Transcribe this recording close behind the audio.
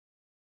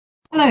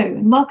Hello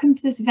and welcome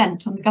to this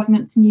event on the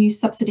government's new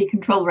subsidy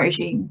control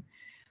regime.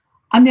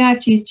 I'm the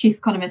IFG's Chief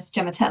Economist,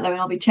 Gemma Tetlow,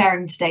 and I'll be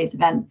chairing today's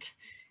event.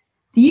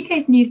 The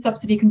UK's new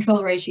subsidy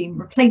control regime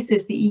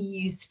replaces the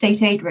EU's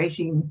state aid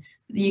regime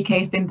that the UK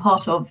has been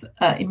part of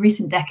in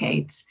recent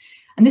decades.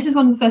 And this is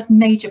one of the first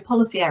major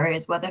policy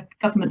areas where the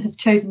government has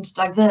chosen to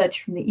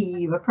diverge from the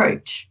EU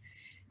approach.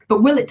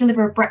 But will it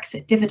deliver a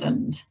Brexit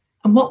dividend?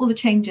 And what will the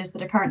changes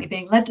that are currently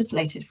being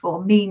legislated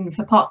for mean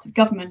for parts of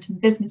government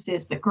and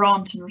businesses that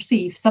grant and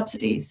receive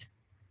subsidies?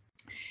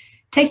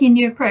 Taking a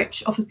new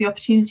approach offers the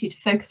opportunity to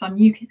focus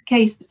on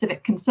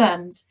UK-specific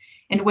concerns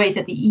in a way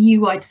that the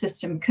EU-wide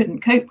system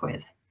couldn't cope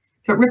with.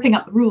 But ripping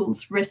up the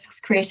rules risks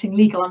creating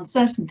legal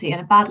uncertainty,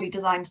 and a badly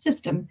designed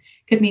system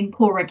could mean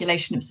poor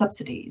regulation of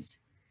subsidies.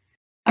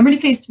 I'm really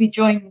pleased to be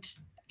joined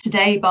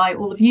today by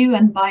all of you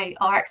and by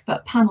our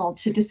expert panel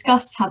to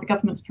discuss how the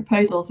government's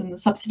proposals in the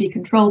subsidy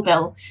control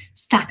bill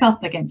stack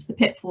up against the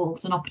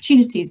pitfalls and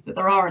opportunities that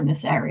there are in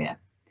this area.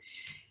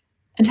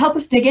 And to help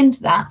us dig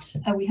into that,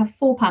 we have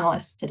four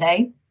panellists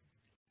today.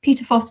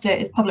 Peter Foster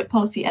is Public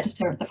Policy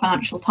Editor at the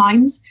Financial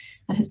Times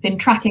and has been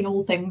tracking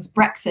all things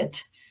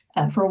Brexit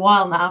for a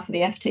while now for the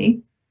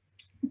FT.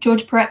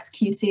 George Peretz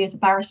QC is a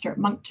barrister at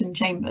Monkton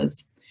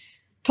Chambers.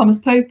 Thomas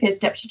Pope is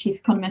Deputy Chief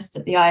Economist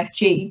at the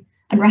IFG,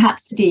 and Rahat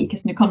Sadiq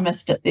is an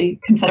economist at the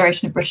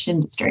Confederation of British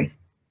Industry.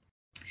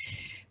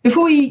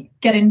 Before we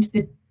get into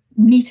the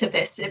meat of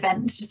this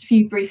event, just a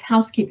few brief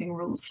housekeeping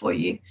rules for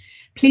you.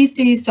 Please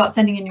do start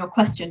sending in your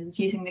questions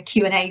using the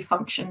Q&A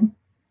function.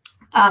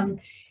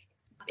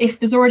 If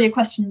there's already a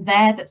question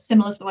there that's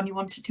similar to the one you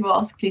wanted to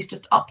ask, please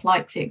just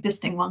up-like the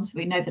existing one so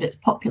we know that it's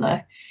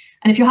popular.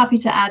 And if you're happy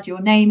to add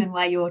your name and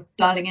where you're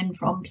dialing in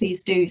from,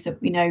 please do so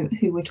that we know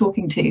who we're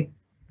talking to.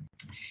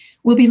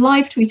 We'll be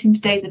live tweeting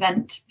today's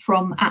event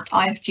from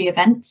 @IFG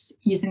events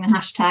using the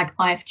hashtag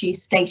IFG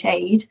State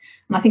Aid.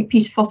 And I think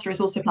Peter Foster is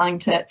also planning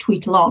to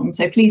tweet along,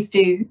 so please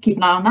do keep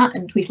an eye on that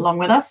and tweet along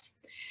with us.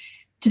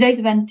 Today's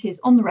event is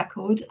on the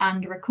record,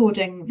 and a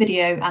recording,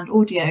 video and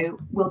audio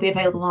will be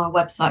available on our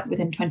website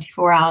within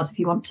 24 hours if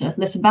you want to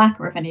listen back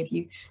or if any of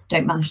you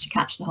don't manage to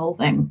catch the whole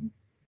thing.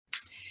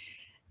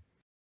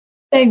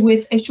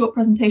 With a short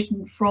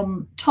presentation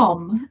from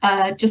Tom,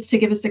 just to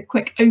give us a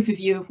quick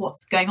overview of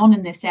what's going on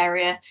in this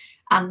area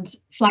and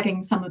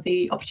flagging some of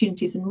the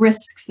opportunities and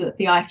risks that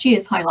the IFG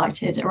has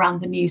highlighted around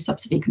the new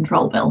subsidy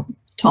control bill.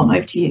 Tom,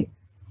 over to you.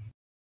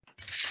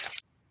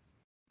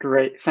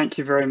 Great, thank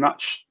you very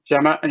much,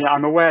 Gemma. And yeah,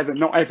 I'm aware that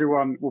not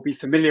everyone will be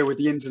familiar with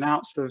the ins and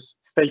outs of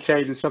state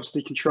aid and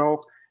subsidy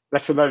control,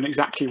 let alone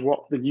exactly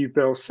what the new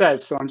bill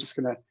says. So I'm just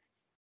going to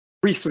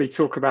briefly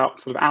talk about,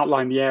 sort of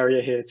outline the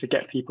area here to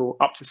get people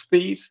up to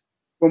speed.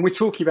 When we're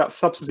talking about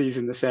subsidies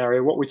in this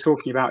area, what we're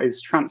talking about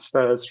is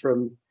transfers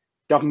from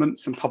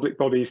governments and public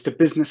bodies to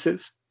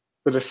businesses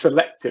that are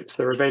selective.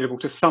 So they're available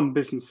to some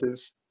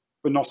businesses,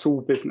 but not all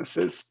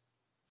businesses.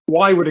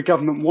 Why would a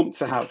government want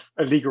to have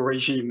a legal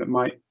regime that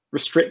might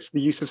restrict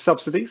the use of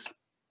subsidies?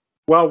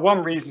 Well,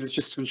 one reason is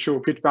just to ensure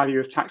good value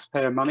of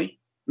taxpayer money,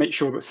 make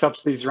sure that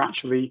subsidies are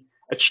actually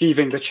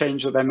achieving the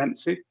change that they're meant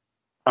to.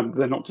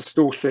 They're not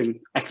distorting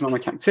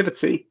economic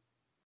activity,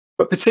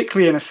 but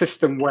particularly in a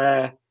system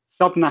where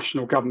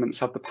subnational governments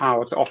have the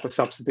power to offer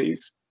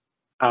subsidies,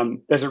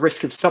 there's a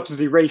risk of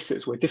subsidy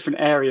races where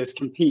different areas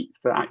compete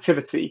for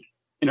activity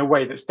in a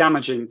way that's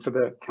damaging for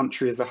the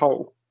country as a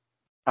whole.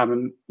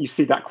 And you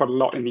see that quite a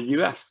lot in the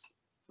US,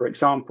 for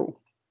example.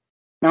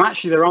 Now,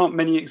 actually, there aren't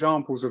many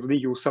examples of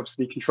legal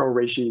subsidy control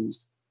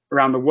regimes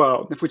around the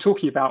world. And if we're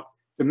talking about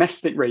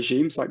domestic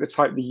regimes like the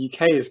type the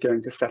UK is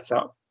going to set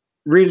up,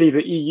 really,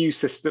 the EU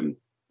system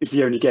is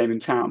the only game in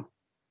town.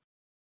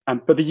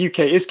 But the UK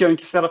is going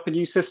to set up a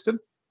new system,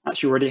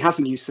 actually already has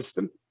a new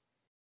system,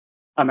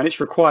 and it's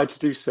required to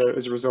do so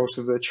as a result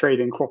of the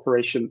Trade and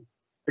Cooperation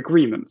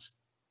Agreement.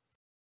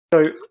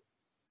 So,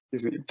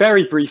 excuse me,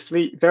 very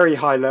briefly, very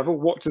high level,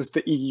 what does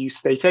the EU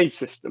state aid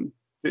system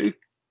do?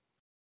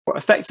 Well,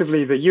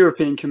 effectively, the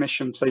European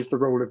Commission plays the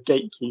role of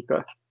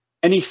gatekeeper.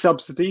 Any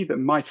subsidy that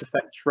might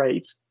affect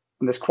trade,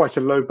 and there's quite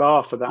a low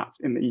bar for that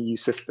in the EU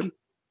system,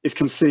 is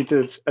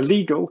considered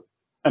illegal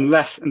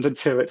unless and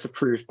until it's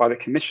approved by the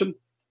Commission.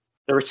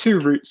 There are two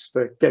routes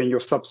for getting your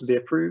subsidy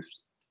approved.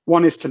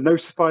 One is to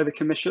notify the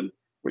Commission,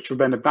 which will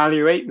then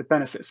evaluate the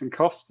benefits and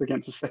costs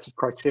against a set of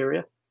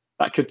criteria.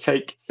 That could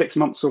take 6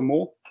 months or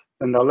more,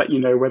 and they'll let you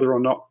know whether or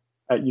not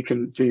you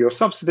can do your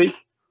subsidy.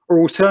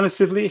 Or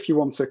alternatively, if you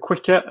want a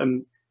quicker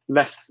and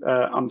less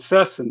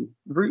uncertain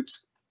route,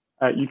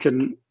 you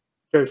can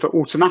go for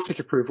automatic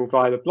approval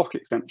via the block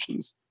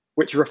exemptions,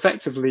 which are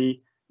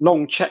effectively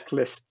long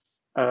checklists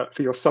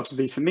for your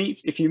subsidy to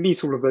meet. If you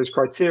meet all of those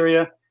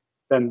criteria,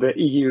 then the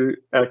EU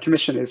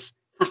Commission is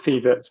happy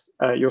that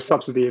your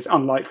subsidy is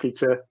unlikely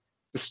to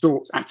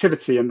distort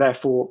activity, and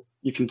therefore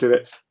you can do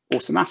it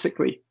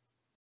automatically.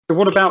 So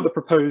what about the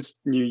proposed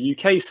new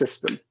UK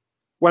system?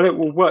 Well, it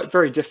will work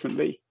very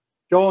differently.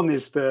 Gone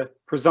is the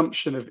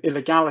presumption of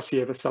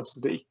illegality of a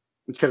subsidy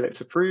until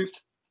it's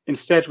approved.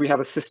 Instead, we have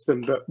a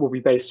system that will be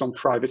based on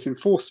private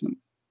enforcement.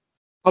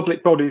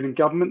 Public bodies and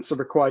governments are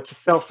required to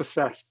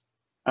self-assess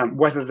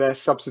whether their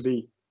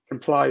subsidy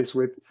complies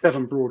with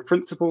 7 broad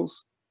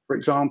principles. For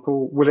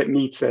example, will it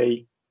meet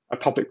a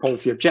public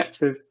policy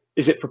objective?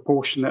 Is it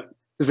proportionate?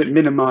 Does it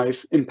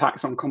minimise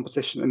impacts on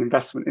competition and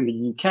investment in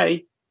the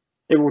UK?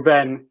 It will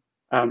then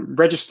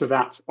register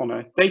that on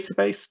a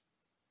database,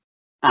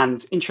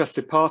 and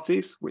interested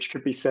parties, which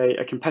could be, say,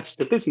 a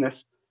competitor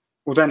business,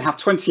 will then have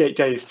 28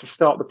 days to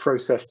start the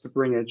process to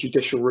bring a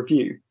judicial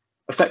review,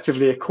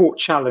 effectively a court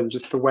challenge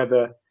as to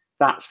whether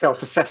that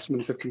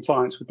self-assessment of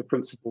compliance with the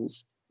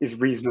principles is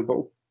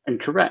reasonable and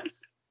correct.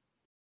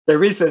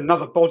 There is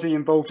another body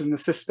involved in the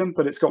system,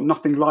 but it's got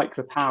nothing like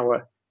the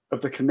power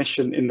of the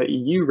Commission in the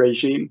EU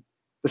regime.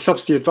 The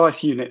Subsidy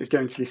Advice Unit is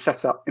going to be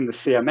set up in the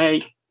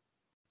CMA.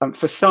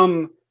 For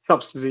some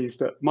subsidies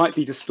that might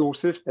be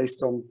distortive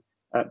based on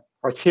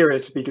criteria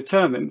to be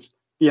determined,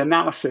 the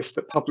analysis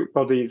that public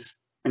bodies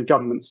and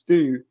governments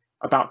do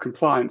about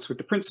compliance with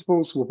the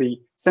principles will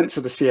be sent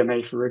to the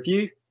CMA for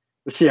review.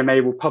 The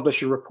CMA will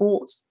publish a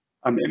report.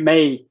 It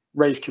may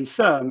raise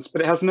concerns,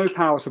 but it has no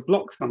power to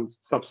block some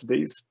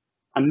subsidies,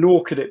 and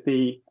nor could it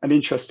be an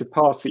interested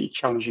party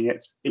challenging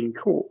it in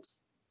court.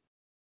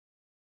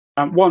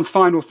 One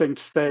final thing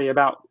to say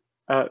about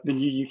the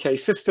new UK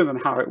system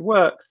and how it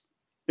works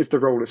is the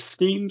role of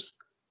schemes.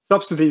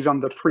 Subsidies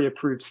under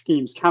pre-approved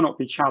schemes cannot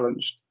be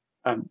challenged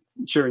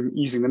during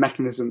using the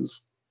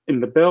mechanisms in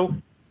the bill.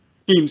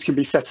 Schemes can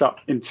be set up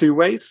in 2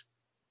 ways.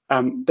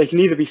 They can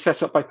either be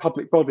set up by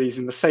public bodies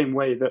in the same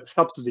way that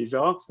subsidies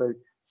are, so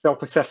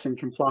self-assessing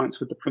compliance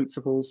with the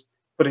principles,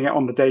 putting it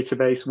on the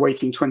database,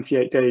 waiting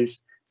 28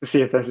 days to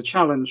see if there's a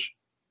challenge.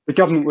 The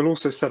government will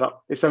also set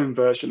up its own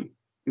version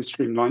in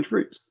streamlined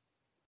routes.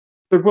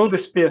 So will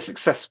this be a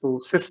successful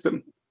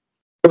system?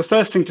 Well, the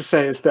first thing to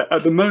say is that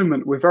at the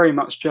moment, we're very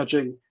much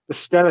judging the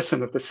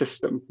skeleton of the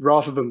system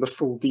rather than the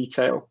full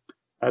detail.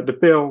 The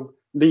bill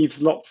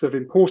leaves lots of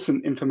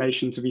important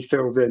information to be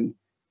filled in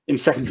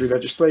secondary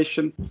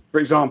legislation. For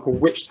example,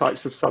 which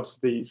types of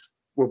subsidies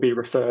will be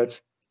referred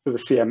to the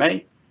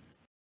CMA.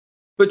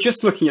 But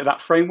just looking at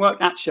that framework,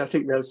 actually, I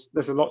think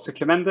there's a lot to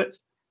commend it.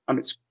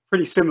 It's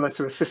pretty similar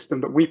to a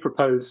system that we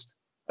proposed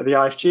at the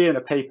IFG in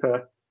a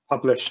paper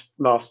published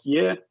last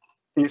year.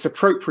 And it's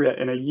appropriate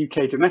in a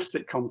UK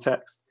domestic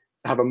context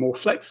to have a more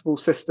flexible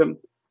system.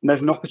 And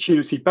there's an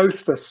opportunity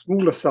both for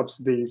smaller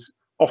subsidies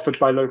offered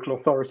by local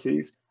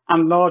authorities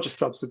and larger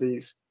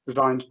subsidies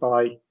designed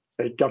by,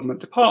 say, government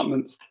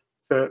departments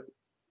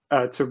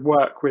to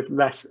work with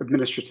less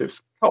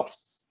administrative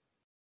costs.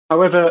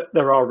 However,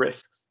 there are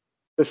risks.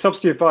 The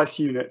Subsidy Advice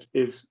Unit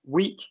is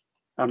weak,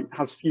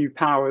 has few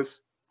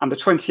powers, and the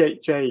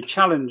 28-day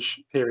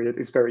challenge period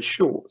is very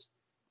short.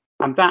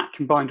 And that,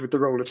 combined with the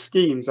role of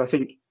schemes, I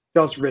think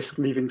does risk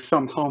leaving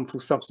some harmful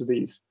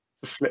subsidies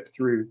to slip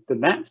through the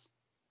net.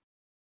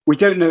 We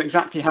don't know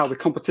exactly how the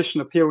Competition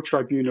Appeal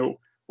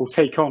Tribunal will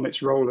take on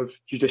its role of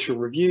judicial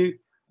review,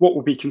 what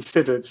will be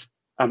considered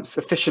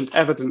sufficient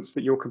evidence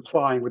that you're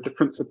complying with the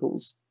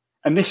principles.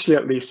 Initially,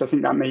 at least, I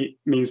think that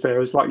means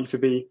there is likely to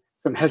be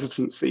some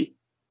hesitancy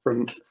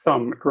from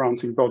some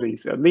granting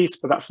bodies, at least,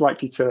 but that's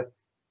likely to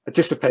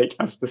dissipate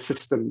as the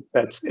system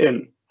beds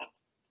in.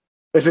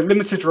 There's a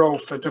limited role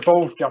for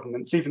devolved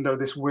governments, even though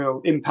this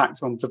will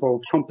impact on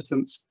devolved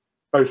competence,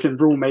 both in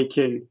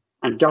rulemaking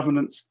and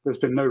governance. There's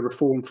been no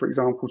reform, for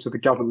example, to the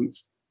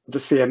governance of the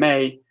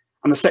CMA,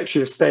 and the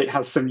Secretary of State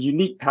has some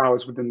unique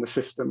powers within the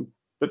system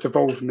that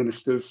devolved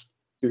ministers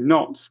do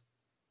not.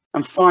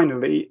 And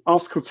finally,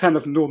 Article 10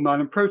 of the Northern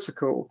Ireland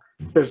Protocol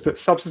says that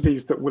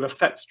subsidies that will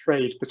affect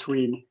trade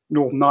between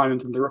Northern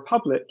Ireland and the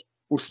Republic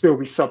will still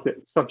be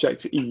subject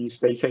to EU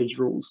state aid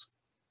rules.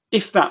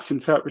 If that's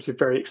interpreted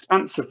very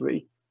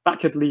expansively, that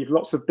could leave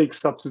lots of big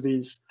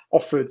subsidies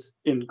offered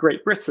in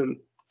Great Britain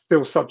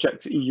still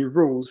subject to EU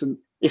rules. And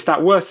if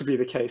that were to be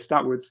the case,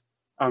 that would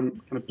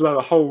kind of blow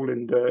a hole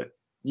in the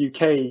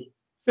UK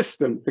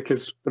system,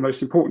 because the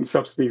most important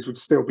subsidies would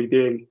still be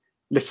being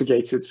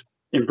litigated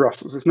in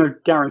Brussels. There's no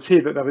guarantee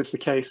that that is the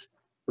case,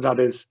 but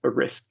that is a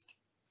risk.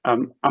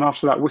 And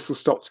after that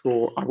whistle-stop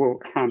tour, I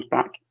will hand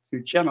back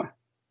to Gemma.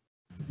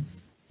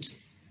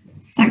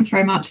 Thanks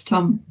very much,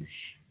 Tom.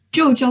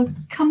 George, I'll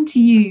come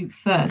to you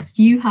first.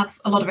 You have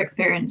a lot of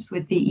experience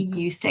with the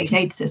EU state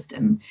aid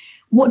system.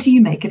 What do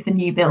you make of the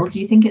new bill?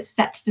 Do you think it's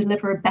set to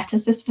deliver a better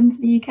system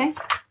for the UK?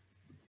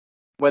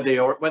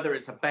 Whether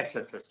it's a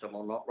better system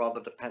or not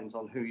rather depends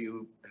on who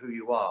you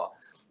are.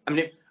 I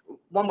mean,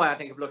 one way I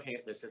think of looking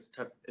at this is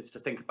to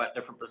think about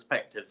different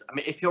perspectives. I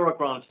mean, if you're a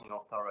granting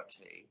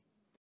authority,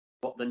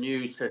 what the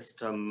new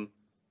system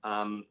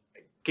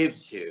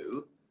gives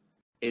you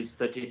is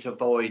that it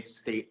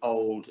avoids the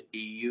old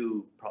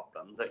EU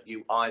problem that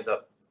you either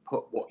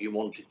put what you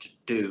wanted to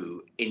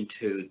do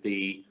into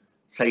the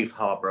safe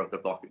harbour of the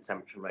block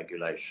exemption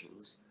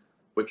regulations,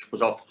 which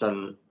was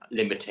often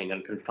limiting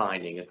and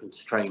confining and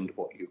constrained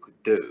what you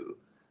could do.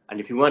 And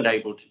if you weren't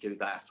able to do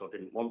that or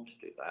didn't want to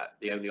do that,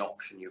 the only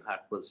option you had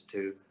was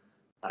to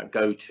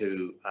go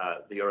to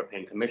the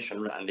European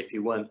Commission. And if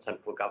you weren't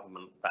central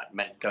government, that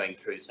meant going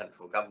through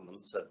central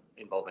government, so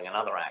involving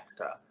another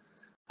actor,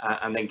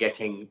 and then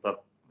getting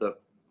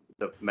the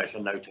the measure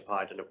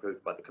notified and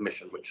approved by the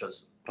Commission, which,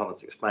 as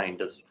Thomas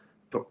explained,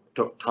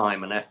 took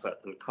time and effort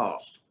and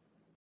cost.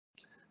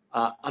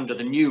 Under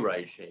the new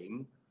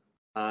regime,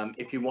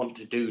 if you want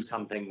to do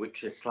something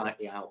which is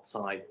slightly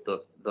outside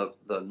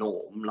the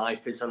norm,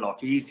 life is a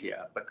lot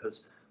easier,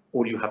 because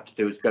all you have to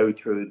do is go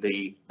through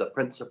the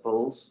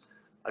principles,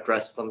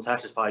 address them,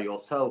 satisfy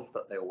yourself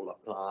that they all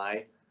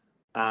apply,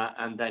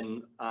 and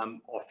then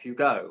off you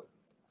go.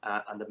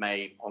 And there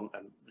may,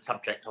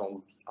 subject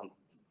on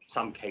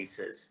some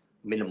cases,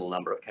 minimal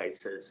number of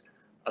cases,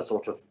 a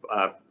sort of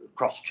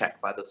cross-check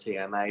by the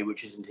CMA,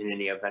 which isn't in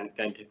any event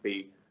going to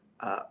be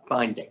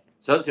binding.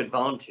 So that's the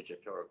advantage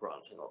if you're a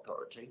granting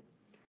authority.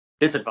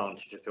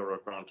 Disadvantage if you're a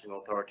granting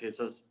authority is,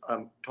 as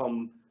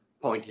Tom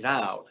pointed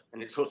out,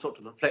 and it's sort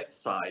of the flip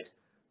side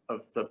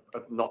of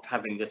not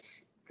having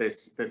this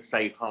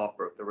safe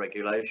harbour of the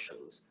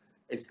regulations,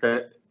 is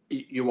that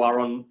you are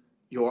on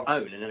your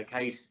own. And in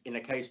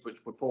a case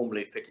which would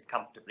formerly fitted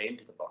comfortably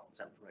into the block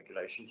exemption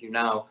regulations, you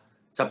now,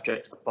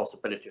 subject to the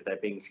possibility of there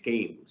being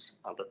schemes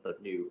under the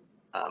new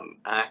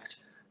Act,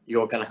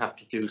 you're going to have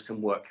to do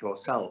some work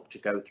yourself to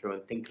go through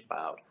and think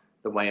about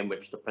the way in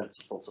which the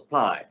principles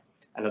apply.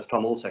 And as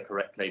Tom also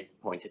correctly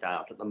pointed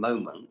out, at the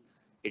moment,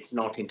 it's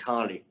not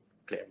entirely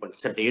clear, but it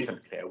simply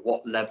isn't clear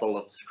what level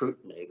of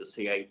scrutiny the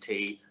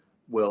CAT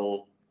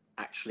will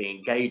actually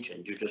engage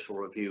in. Judicial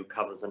review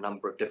covers a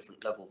number of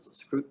different levels of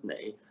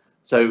scrutiny.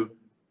 So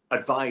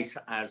advice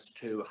as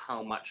to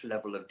how much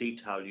level of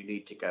detail you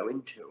need to go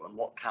into and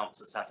what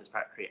counts as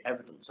satisfactory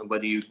evidence, and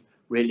whether you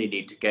really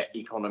need to get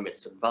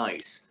economists'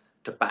 advice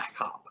to back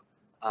up,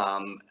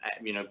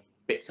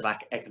 bits of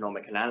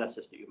economic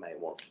analysis that you may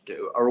want to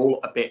do, are all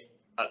a bit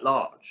at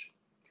large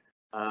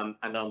and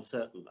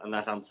uncertain, and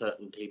that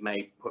uncertainty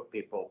may put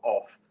people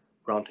off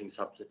granting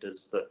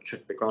subsidies that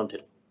should be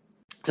granted.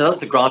 So that's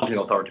the granting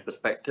authority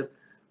perspective.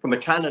 From a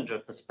challenger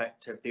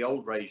perspective, the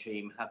old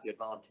regime had the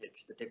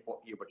advantage that if what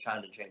you were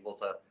challenging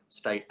was a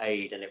state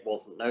aid and it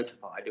wasn't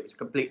notified, it was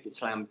completely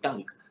slam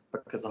dunk,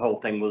 because the whole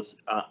thing was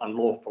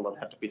unlawful and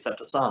had to be set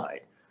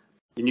aside.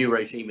 The new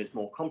regime is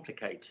more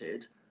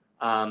complicated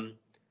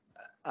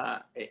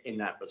in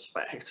that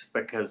respect,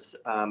 because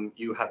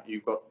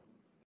you've got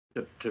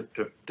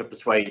to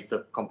persuade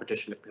the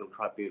Competition Appeal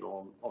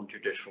Tribunal on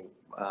judicial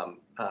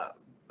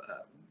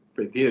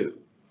review.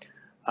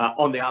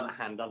 On the other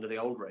hand, under the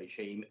old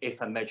regime,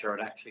 if a measure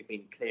had actually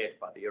been cleared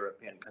by the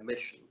European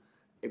Commission,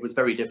 it was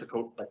very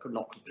difficult,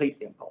 not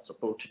completely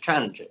impossible, to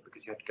challenge it,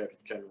 because you had to go to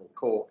the General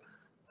Court,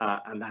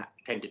 and that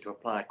tended to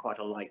apply quite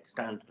a light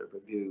standard of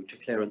review to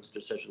clearance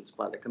decisions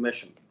by the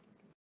Commission.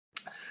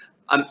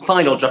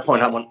 Final just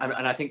point I want,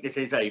 and I think this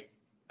is a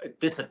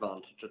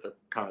disadvantage of the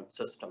current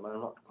system, and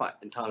I'm not quite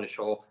entirely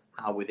sure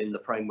how within the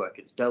framework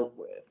it's dealt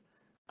with,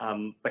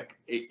 but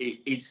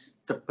it's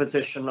the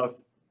position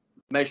of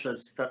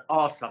measures that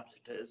are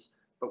subsidies,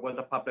 but where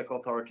the public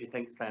authority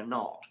thinks they're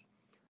not.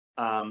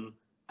 And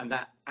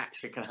that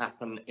actually can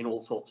happen in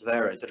all sorts of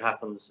areas. It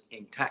happens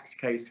in tax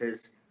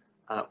cases,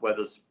 where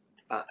there's,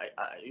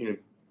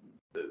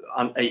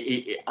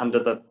 under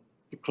the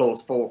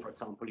clause 4, for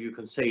example, you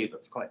can see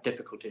that's quite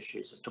difficult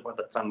issues as to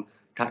whether some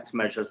tax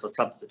measures are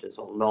subsidies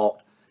or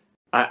not.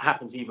 It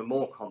happens even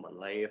more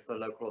commonly if the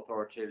local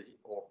authority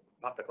or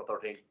public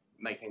authority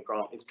making a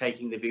grant is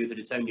taking the view that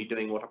it's only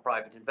doing what a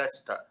private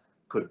investor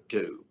could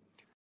do.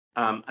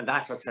 And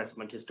that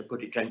assessment, is, to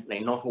put it gently,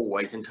 not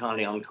always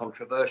entirely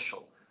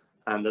uncontroversial.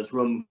 And there's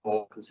room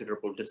for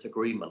considerable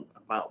disagreement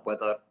about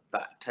whether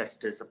that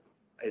test is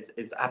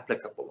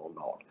applicable or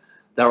not.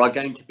 There are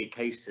going to be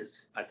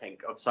cases, I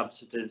think, of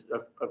subsidies,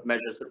 of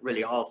measures that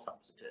really are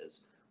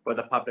subsidies, where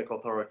the public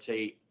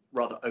authority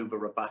rather over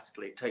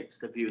robustly takes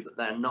the view that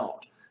they're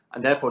not,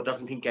 and therefore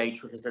doesn't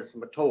engage with the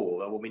system at all.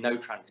 There will be no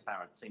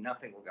transparency,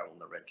 nothing will go on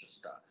the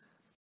register,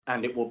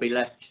 and it will be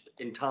left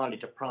entirely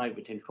to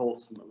private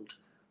enforcement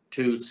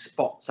to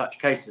spot such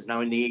cases.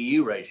 Now, in the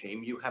EU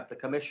regime, you have the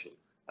Commission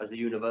as a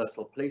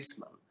universal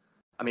policeman.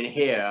 I mean,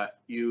 here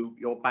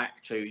you're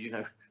back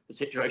to, the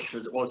situation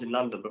as it was in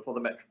London before the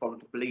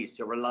Metropolitan Police.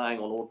 You're relying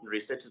on ordinary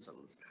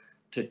citizens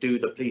to do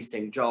the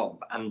policing job,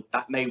 and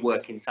that may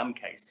work in some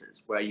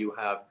cases where you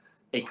have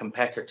a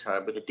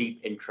competitor with a deep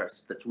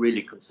interest that's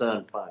really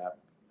concerned by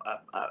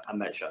a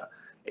measure.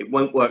 It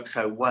won't work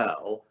so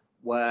well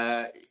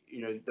where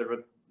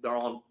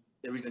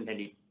there isn't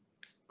any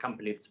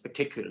company that's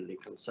particularly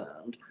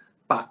concerned,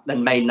 but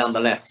then may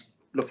nonetheless,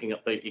 looking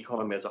at the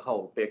economy as a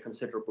whole, be a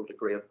considerable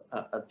degree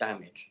of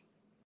damage.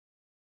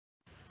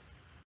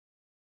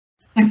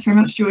 Thanks very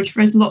much, George.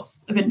 There's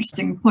lots of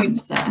interesting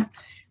points there,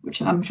 which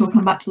I'm sure we'll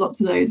come back to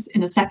lots of those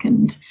in a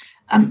second.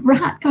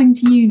 Rahat, coming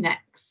to you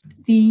next.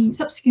 The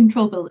subsidy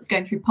control bill that's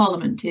going through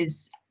Parliament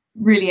is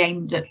really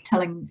aimed at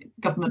telling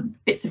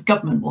bits of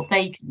government what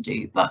they can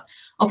do, but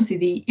obviously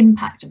the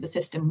impact of the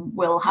system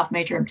will have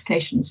major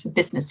implications for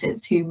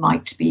businesses who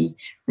might be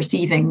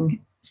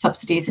receiving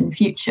subsidies in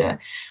future.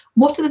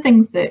 What are the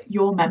things that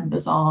your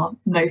members are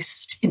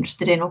most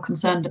interested in or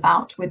concerned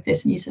about with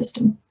this new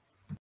system?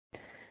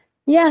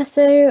 Yeah,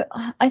 so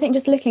I think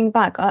just looking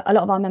back, a lot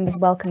of our members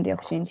welcomed the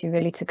opportunity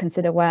really to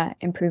consider where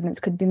improvements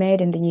could be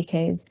made in the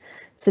UK's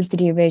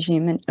subsidy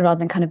regime, and rather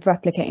than kind of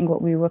replicating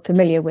what we were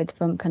familiar with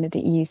from kind of the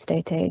EU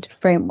state aid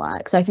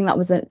framework. So I think that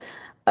was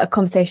a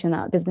conversation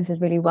that businesses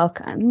really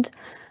welcomed.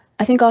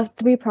 I think our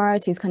three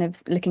priorities, kind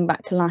of looking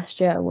back to last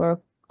year, were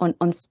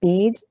on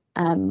speed,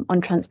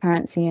 on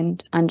transparency,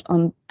 and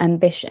on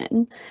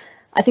ambition.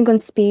 I think on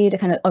speed,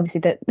 kind of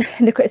obviously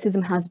the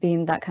criticism has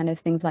been that kind of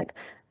things like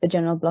the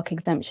general block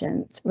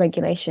exemptions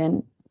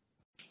regulation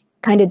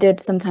kind of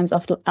did sometimes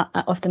often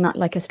act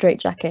like a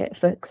straitjacket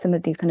for some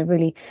of these kind of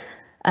really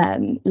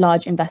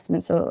large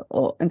investments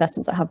or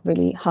investments that have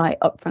really high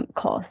upfront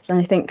costs. And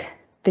I think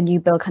the new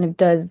bill kind of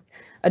does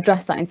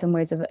address that in some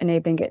ways of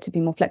enabling it to be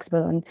more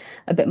flexible and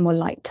a bit more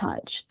light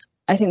touch.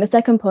 I think the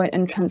second point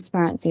in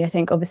transparency, I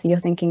think obviously you're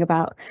thinking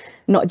about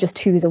not just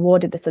who's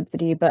awarded the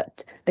subsidy,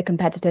 but the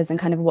competitors and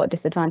kind of what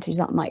disadvantage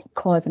that might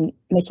cause, and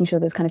making sure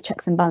those kind of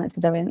checks and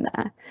balances are in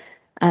there.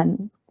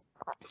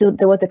 So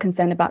there was a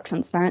concern about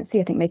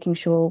transparency, I think making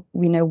sure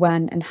we know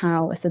when and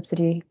how a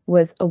subsidy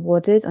was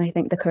awarded. And I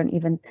think the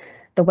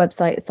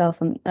website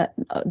itself and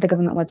the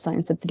government website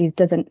and subsidies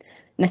doesn't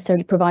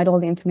necessarily provide all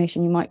the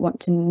information you might want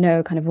to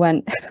know kind of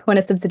when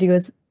a subsidy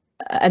was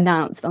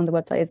announced on the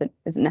website isn't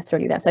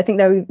necessarily there. So I think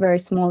there are very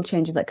small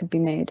changes that could be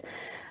made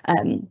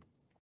to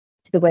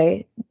the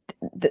way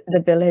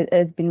the bill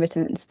has been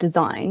written. It's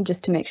designed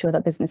just to make sure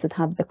that businesses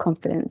have the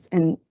confidence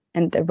in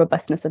the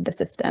robustness of the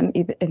system,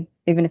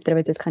 even if there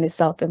is this kind of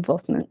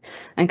self-enforcement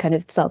and kind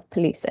of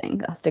self-policing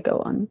that has to go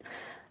on.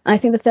 And I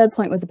think the third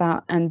point was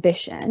about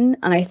ambition.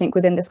 And I think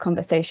within this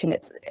conversation,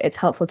 it's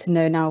helpful to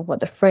know now what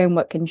the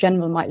framework in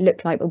general might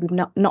look like, but we've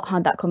not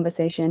had that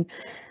conversation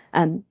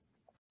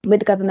with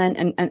the government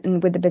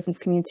and with the business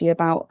community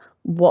about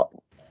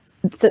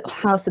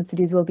how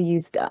subsidies will be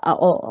used at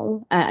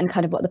all, and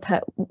kind of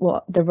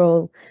what the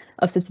role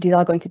of subsidies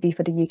are going to be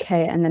for the UK,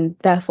 and then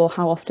therefore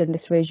how often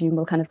this regime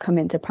will kind of come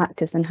into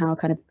practice and how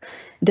kind of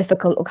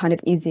difficult or kind of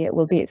easy it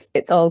will be.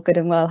 It's all good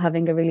and well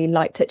having a really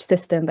light touch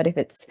system, but if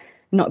it's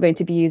not going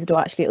to be used, or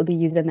actually it'll be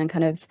used and then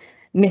kind of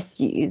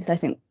misused, I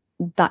think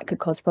that could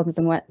cause problems,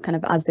 and we're kind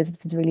of as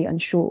businesses really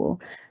unsure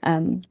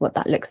what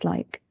that looks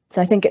like.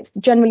 So I think it's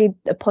generally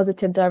a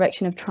positive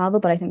direction of travel,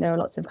 but I think there are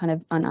lots of kind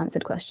of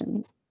unanswered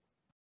questions.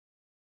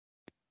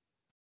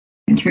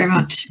 Thank you very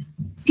much.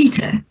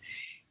 Peter,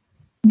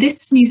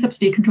 this new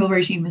subsidy control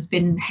regime has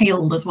been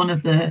hailed as one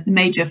of the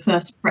major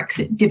first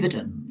Brexit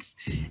dividends.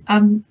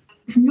 From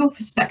your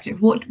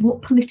perspective,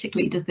 what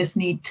politically does this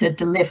need to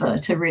deliver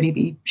to really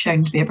be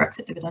shown to be a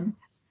Brexit dividend?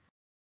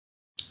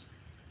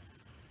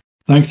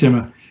 Thanks,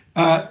 Gemma.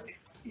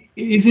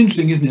 It is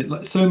interesting, isn't it?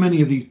 Like, so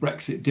many of these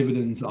Brexit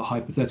dividends are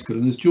hypothetical,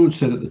 and as George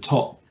said at the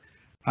top,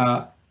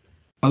 a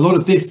lot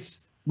of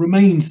this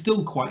remains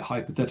still quite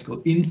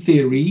hypothetical. In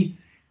theory,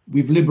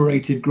 we've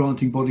liberated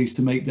granting bodies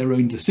to make their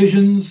own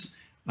decisions.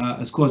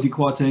 As Kwasi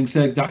Kwarteng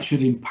said, that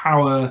should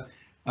empower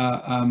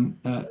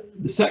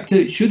the sector.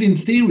 It should, in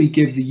theory,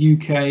 give the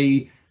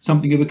UK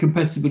something of a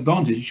competitive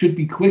advantage. It should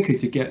be quicker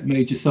to get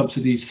major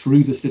subsidies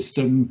through the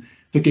system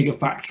for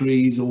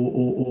gigafactories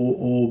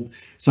or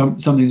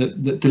something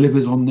that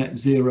delivers on net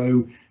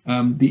zero.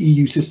 The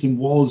EU system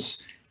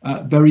was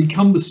very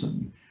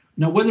cumbersome.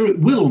 Now, whether it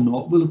will or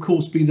not will, of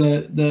course, be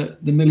the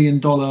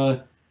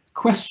million-dollar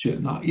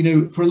question.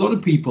 For a lot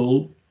of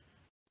people,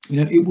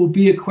 it will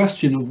be a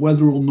question of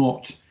whether or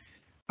not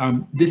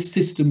this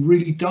system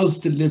really does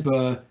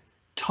deliver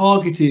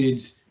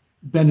targeted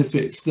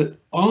benefits that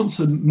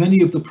answer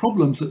many of the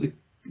problems that the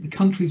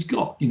country's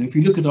got. If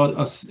you look at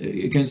us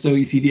against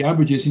OECD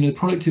averages,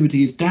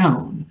 productivity is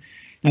down.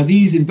 Now,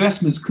 these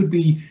investments could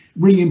be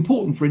really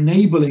important for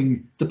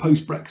enabling the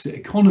post-Brexit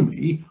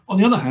economy. On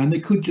the other hand, they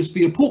could just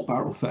be a pork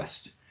barrel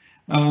fest.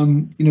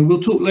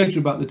 We'll talk later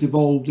about the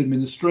devolved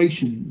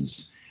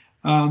administrations,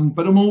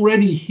 but I'm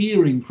already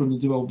hearing from the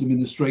devolved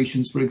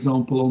administrations, for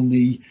example, on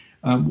the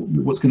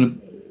what's going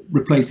to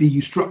replace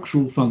EU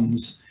structural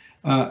funds,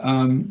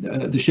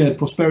 the Shared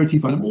Prosperity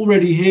Fund. I'm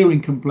already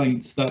hearing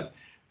complaints that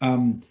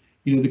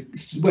the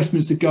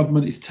Westminster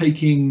government is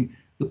taking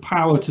the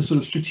power to sort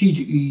of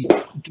strategically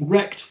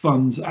direct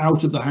funds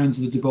out of the hands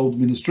of the devolved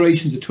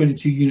administrations. The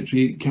 22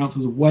 unitary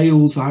councils of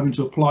Wales are having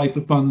to apply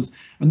for funds,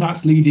 and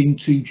that's leading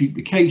to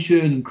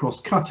duplication and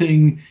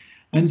cross-cutting.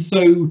 And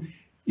so,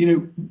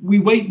 we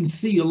wait and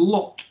see a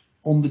lot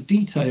on the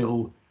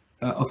detail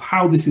of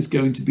how this is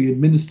going to be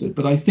administered.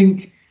 But I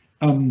think,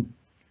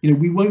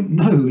 we won't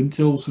know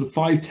until sort of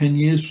 5-10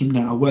 years from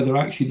now whether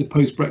actually the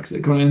post-Brexit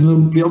economy, and there'll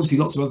be obviously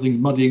lots of other things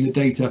muddying the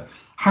data,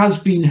 has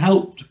been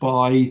helped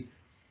by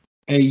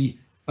a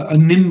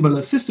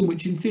nimbler system,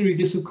 which in theory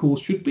this of course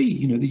should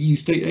be. The EU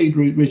state aid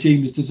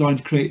regime is designed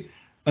to create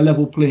a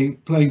level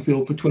playing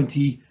field for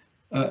 28,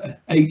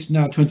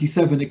 now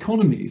 27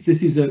 economies.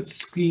 This is a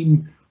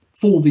scheme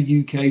for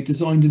the UK,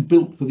 designed and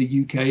built for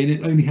the UK, and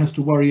it only has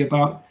to worry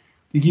about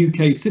the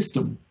UK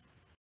system.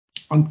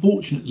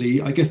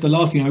 Unfortunately, I guess the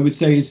last thing I would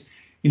say is,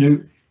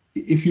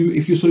 if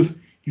you're sort of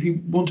if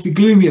you want to be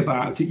gloomy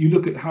about it, you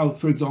look at how,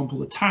 for example,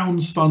 the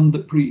Towns Fund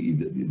that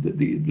preceded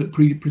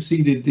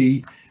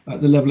the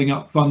Levelling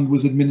Up Fund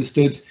was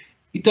administered.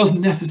 It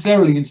doesn't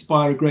necessarily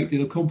inspire a great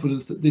deal of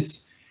confidence that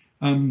this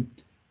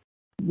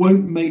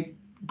won't make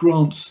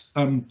grants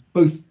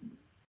both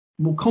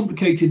more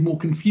complicated, more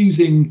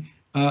confusing,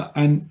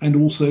 and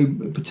also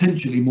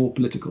potentially more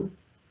political.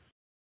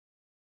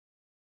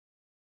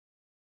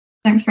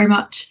 Thanks very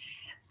much.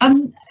 I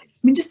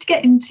mean, just to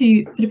get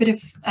into put a bit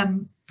of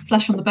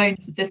flesh on the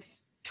bones of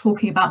this,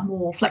 talking about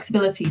more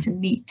flexibility to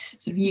meet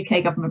sort of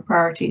UK government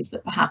priorities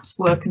that perhaps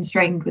were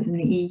constrained within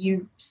the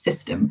EU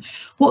system.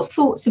 What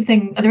sorts of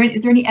things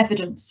is there any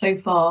evidence so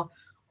far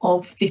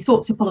of the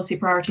sorts of policy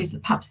priorities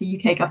that perhaps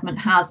the UK government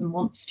has and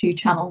wants to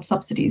channel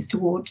subsidies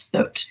towards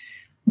that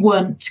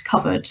weren't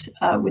covered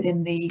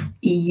within the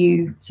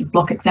EU sort of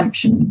block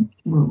exemption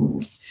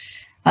rules?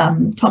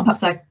 Tom,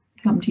 perhaps I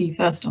come to you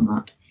first on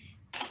that.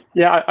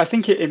 Yeah, I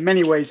think in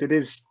many ways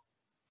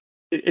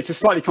it's a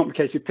slightly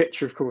complicated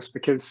picture, of course,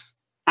 because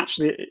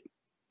actually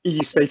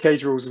EU state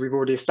aid rules we've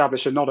already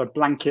established are not a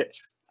blanket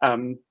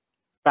ban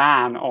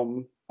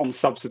on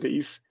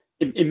subsidies.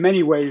 In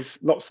many ways,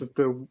 lots of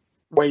the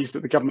ways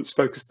that the government's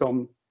focused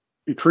on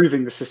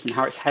improving the system,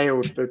 how it's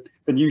hailed the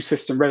new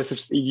system relative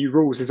to the EU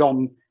rules is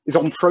on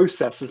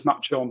process as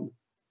much on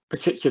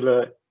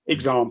particular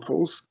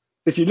examples.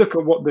 If you look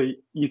at what the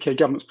UK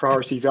government's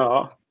priorities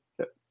are,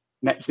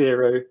 net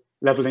zero,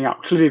 levelling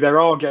up, clearly there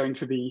are going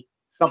to be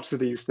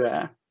subsidies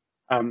there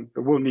that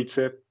will need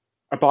to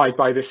abide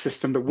by this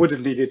system that would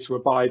have needed to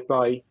abide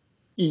by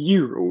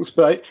EU rules.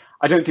 But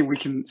I don't think we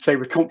can say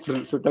with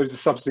confidence that those are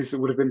subsidies that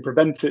would have been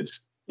prevented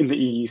in the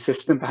EU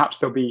system. Perhaps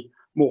there'll be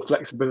more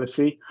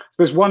flexibility.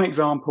 There's one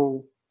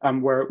example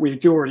where we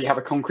do already have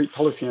a concrete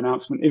policy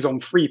announcement is on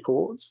free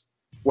ports,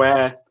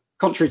 where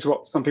contrary to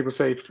what some people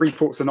say, free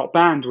ports are not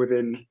banned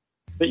within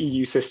the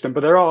EU system,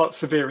 but there are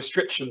severe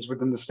restrictions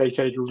within the state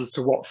aid rules as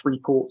to what free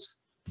ports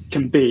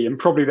can be. And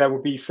probably there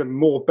will be some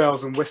more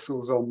bells and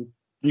whistles on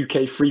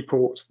UK free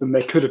ports than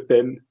there could have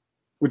been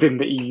within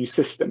the EU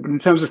system. But in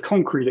terms of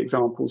concrete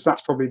examples,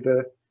 that's probably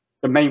the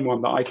main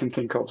one that I can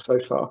think of so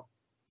far.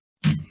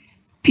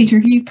 Peter,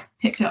 have you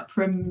picked up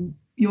from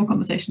your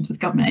conversations with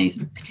government any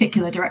sort of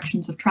particular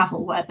directions of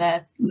travel where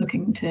they're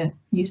looking to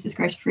use this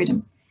greater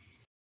freedom?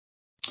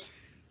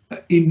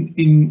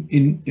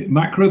 In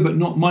macro, but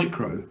not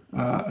micro.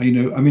 I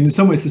mean, in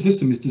some ways, the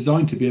system is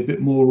designed to be a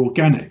bit more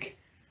organic.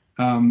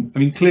 I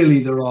mean,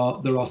 clearly there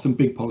are some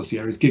big policy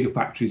areas.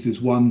 Gigafactories is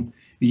one.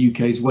 The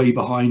UK is way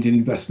behind in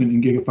investment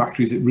in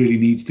gigafactories. It really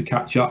needs to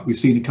catch up. We've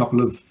seen a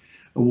couple of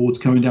awards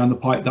coming down the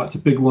pipe. That's a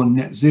big one.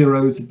 Net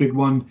zero is a big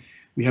one.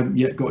 We haven't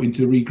yet got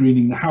into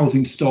regreening the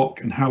housing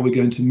stock and how we're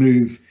going to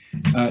move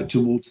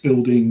towards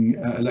building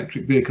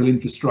electric vehicle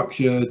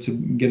infrastructure, to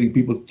getting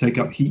people to take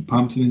up heat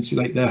pumps and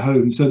insulate their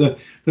homes. So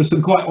there's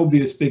some quite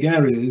obvious big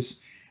areas.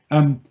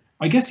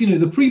 I guess,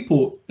 the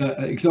Freeport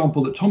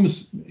example that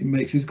Thomas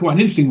makes is quite an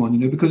interesting one,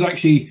 because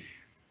actually,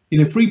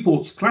 free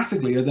ports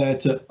classically are there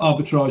to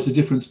arbitrage the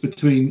difference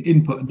between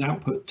input and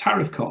output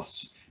tariff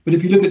costs. But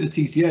if you look at the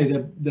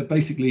TCA, they're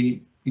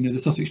basically, the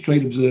Sussex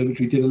Trade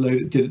Observatory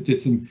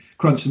did some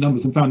crunch the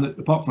numbers and found that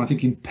apart from, I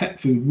think, in pet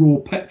food, raw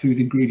pet food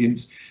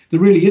ingredients, there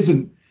really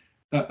isn't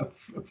a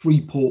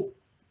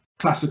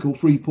classical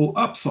free port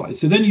upside.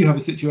 So then you have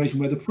a situation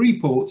where the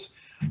free ports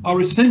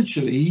are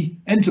essentially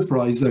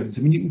enterprise zones.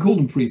 I mean, you can call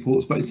them free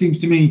ports, but it seems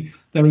to me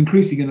they're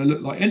increasingly going to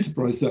look like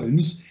enterprise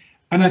zones.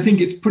 And I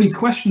think it's pretty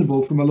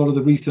questionable from a lot of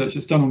the research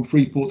that's done on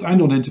free ports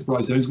and on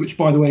enterprise zones, which,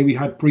 by the way, we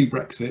had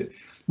pre-Brexit,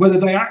 whether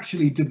they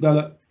actually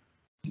deliver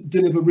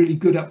really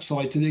good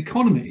upside to the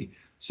economy.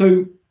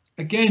 So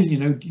again,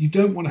 you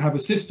don't want to have a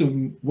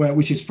system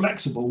which is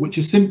flexible, which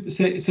is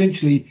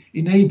essentially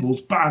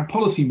enables bad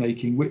policy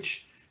making,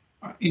 which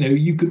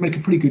you could make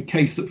a pretty good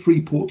case that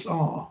free ports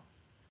are.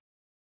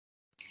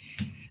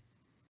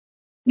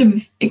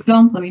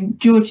 Example, I mean,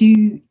 George,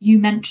 you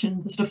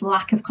mentioned the sort of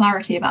lack of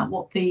clarity about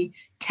what the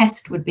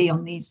test would be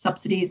on these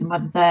subsidies and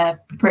whether they're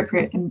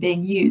appropriate and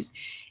being used.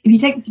 If you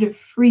take the sort of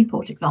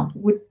Freeport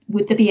example,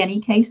 would there be any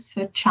case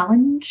for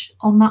challenge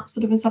on that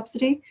sort of a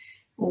subsidy,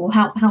 or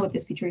how would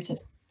this be treated?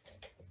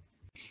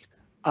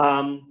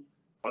 Well,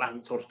 I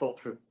haven't sort of thought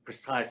through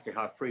precisely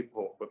how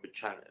Freeport would be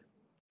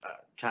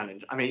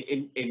challenged. I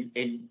mean,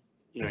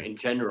 in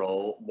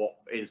general, what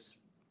is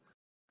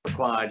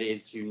required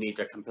is you need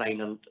a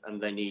complainant, and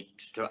they need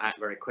to act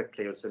very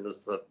quickly as soon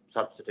as the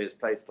subsidy is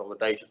placed on the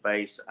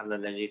database, and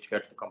then they need to go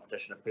to the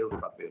Competition Appeal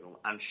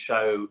Tribunal and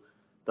show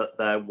that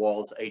there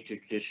was a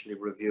judicially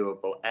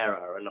reviewable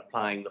error in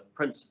applying the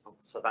principles.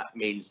 So that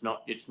means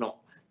it's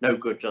no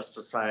good just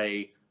to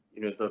say,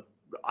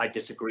 I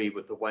disagree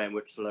with the way in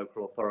which the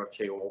local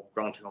authority or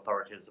granting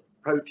authority has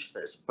approached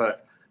this,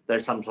 but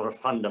there's some sort of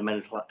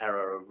fundamental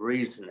error of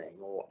reasoning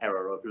or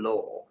error of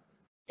law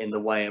in the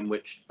way in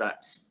which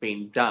that's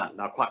been done.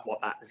 Now, quite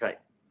what that is, I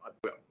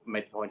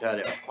made the point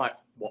earlier, quite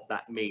what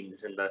that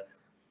means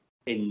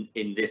in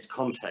this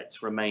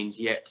context remains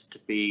yet to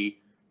be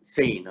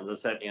seen. And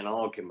there's certainly an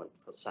argument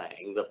for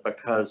saying that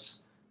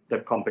because the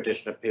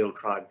Competition Appeal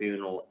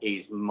Tribunal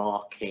is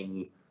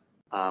marking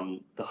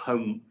the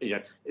home,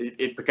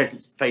 because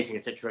it's facing a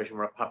situation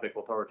where a public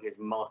authority is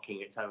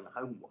marking its own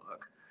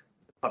homework.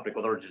 The public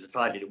authority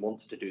decided it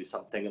wants to do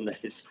something, and then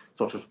it's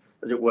sort of,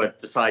 as it were,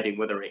 deciding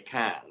whether it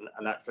can.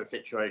 And that's a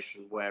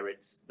situation where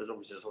there's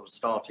obviously a sort of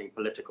starting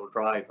political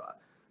driver,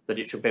 that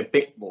it should be a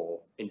bit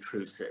more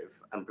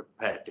intrusive and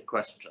prepared to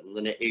question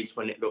than it is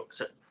when it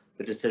looks at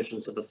the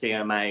decisions of the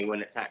CMA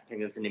when it's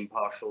acting as an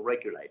impartial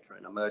regulator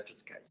in a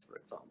mergers case, for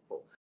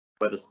example,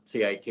 where the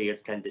CAT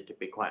has tended to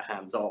be quite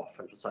hands-off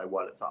and to say,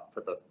 well, it's up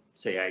for the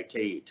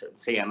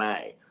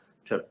CMA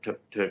to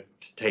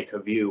take a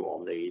view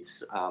on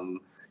these,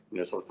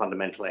 sort of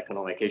fundamental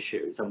economic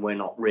issues, and we're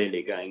not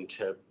really going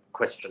to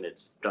question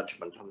its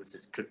judgment unless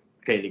it's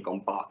clearly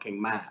gone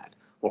barking mad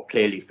or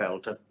clearly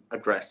failed to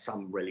address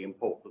some really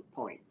important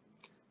point.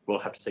 We'll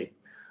have to see.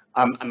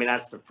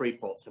 As for free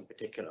ports in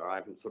particular, I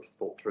haven't sort of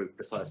thought through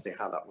precisely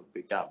how that would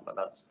be done, but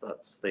that's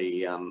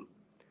the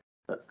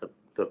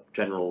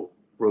general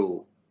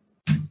rule.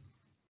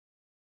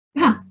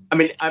 Yeah.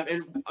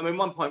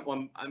 One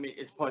point.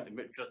 It's point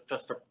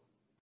just to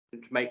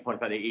make a point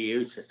about the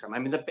EU system.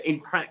 In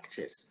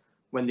practice,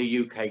 when the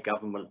UK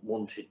government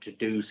wanted to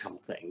do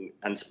something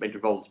and it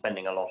involved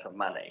spending a lot of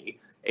money,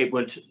 it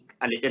would,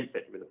 and it didn't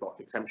fit with the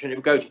block exemption, it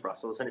would go to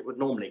Brussels and it would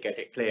normally get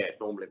it cleared,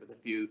 normally with a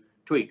few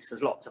tweaks.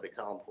 There's lots of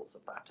examples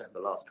of that over the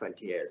last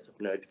 20 years of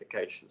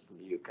notifications from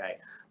the UK.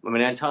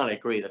 I entirely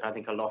agree that I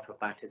think a lot of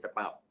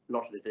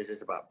this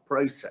is about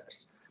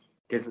process.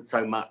 It isn't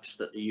so much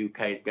that the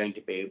UK is going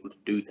to be able to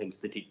do things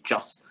that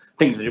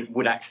it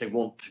would actually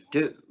want to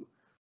do,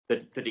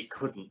 that it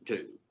couldn't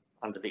do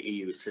under the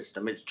EU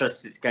system. It's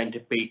going to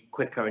be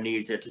quicker and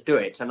easier to do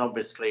it. And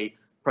obviously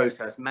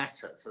process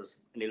matters, as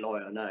any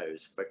lawyer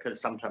knows,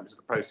 because sometimes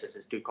the process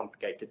is too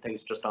complicated,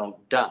 things just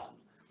aren't done.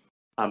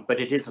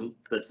 But it isn't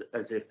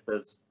as if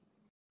there's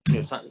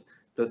there's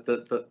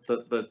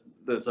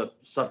a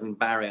sudden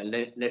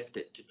barrier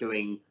lifted to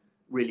doing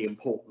really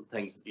important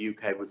things that the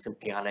UK was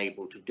simply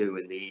unable to do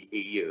in the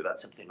EU.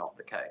 That's simply not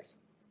the case.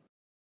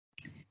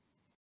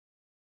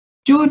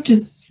 George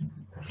has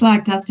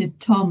flagged, as did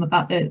Tom,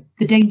 about the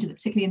danger that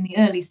particularly in the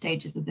early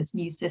stages of this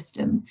new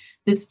system,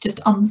 there's just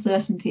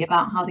uncertainty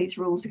about how these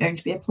rules are going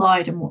to be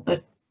applied and what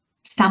the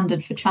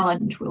standard for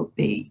challenge will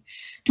be.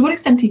 To what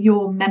extent are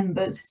your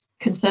members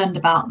concerned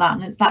about that,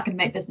 and is that going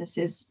to make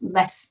businesses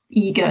less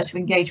eager to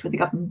engage with the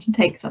government and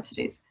take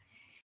subsidies?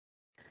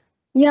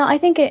 Yeah, I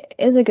think it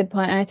is a good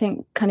point. And I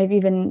think kind of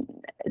even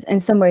in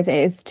some ways it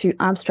is too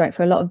abstract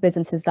for a lot of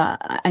businesses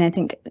and I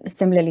think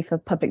similarly for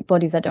public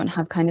bodies that don't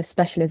have kind of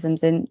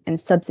specialisms in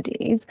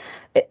subsidies,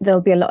 there'll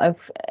be a lot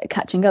of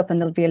catching up and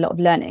there'll be a lot of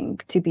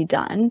learning to be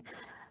done.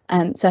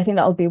 So I think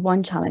that will be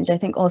one challenge. I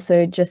think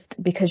also just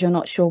because you're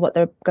not sure what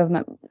the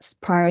government's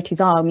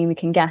priorities are, we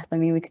can guess.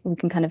 We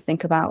can kind of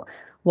think about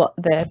what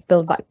the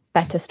Build Back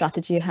Better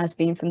strategy has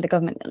been from the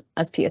government.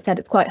 As Peter said,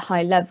 it's quite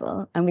high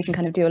level and we can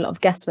kind of do a lot of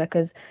guesswork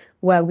as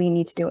where we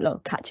need to do a lot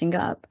of catching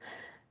up.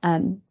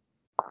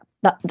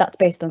 That's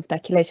based on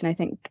speculation. I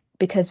think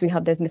because we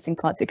have those missing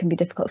parts, it can be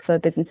difficult for a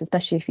business,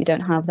 especially if you don't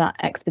have that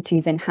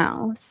expertise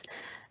in-house,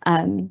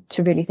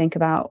 to really think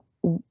about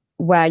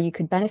where you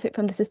could benefit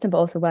from the system, but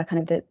also where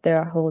kind of there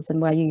are holes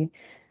and where you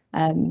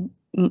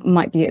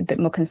might be a bit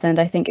more concerned.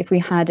 I think if we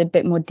had a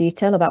bit more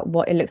detail about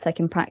what it looks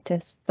like in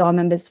practice, so our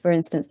members, for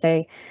instance,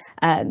 say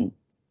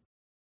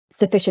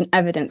sufficient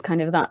evidence,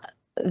 kind of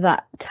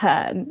that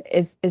term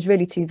is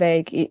really too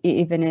vague,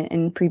 even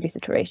in previous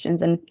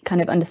iterations, and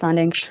kind of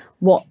understanding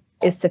what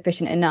is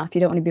sufficient enough.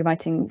 You don't want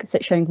to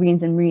be showing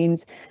reams and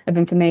reams of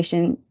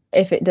information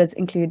if it does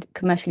include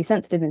commercially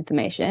sensitive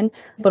information,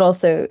 but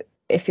also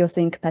if you're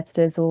seeing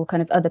competitors or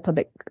kind of other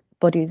public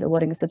bodies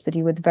awarding a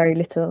subsidy with very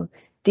little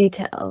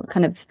detail,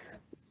 kind of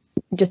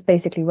just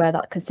basically where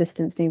that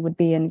consistency would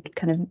be and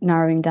kind of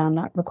narrowing down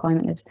that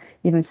requirement of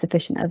even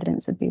sufficient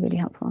evidence would be really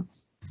helpful.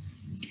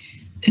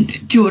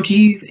 George, are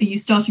you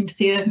starting to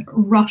see a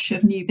rush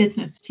of new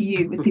business to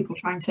you with people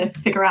trying to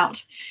figure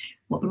out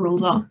what the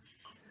rules are?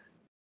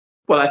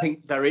 Well, I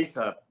think there is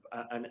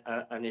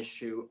an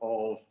issue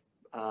of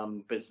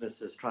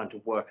businesses trying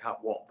to work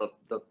out what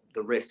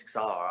the risks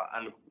are,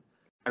 and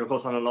of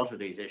course on a lot of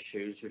these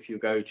issues, if you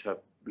go to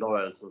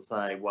lawyers and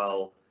say,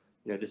 well,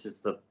 this is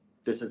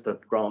the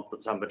grant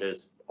that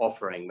somebody's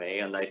offering me,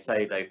 and they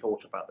say they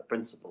thought about the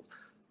principles.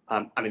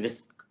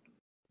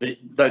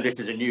 Though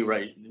this is a new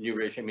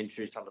regime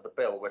introduced under the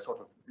bill, we're sort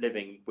of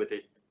living with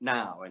it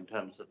now in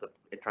terms of the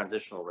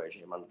transitional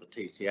regime under the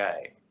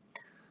TCA.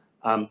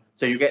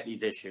 So you get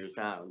these issues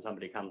now, and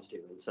somebody comes to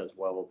you and says,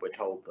 well, we're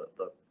told that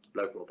the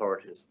local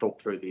authorities thought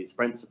through these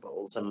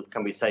principles, and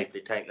can we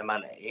safely take the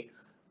money?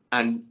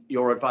 And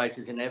your advice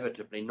is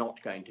inevitably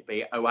not going to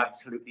be, oh,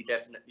 absolutely,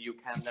 definitely you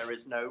can, there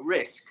is no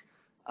risk.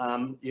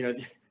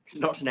 It's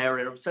not an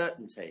area of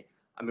certainty.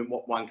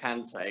 What one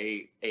can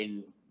say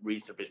in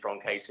reasonably strong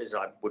cases,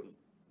 I wouldn't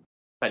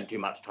spend too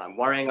much time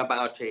worrying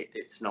about it.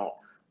 It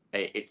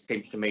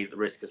seems to me the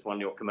risk is one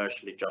you're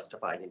commercially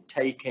justified in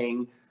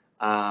taking.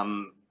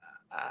 And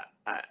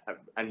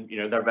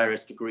there are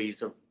various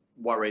degrees of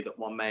worry that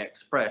one may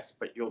express,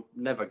 but you're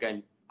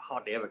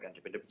hardly ever going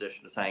to be in a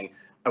position of saying,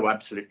 oh,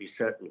 absolutely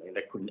certainly,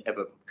 there couldn't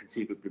ever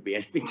conceivably be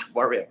anything to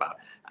worry about.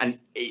 And,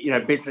 you know,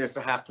 businesses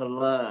have to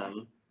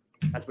learn,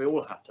 as we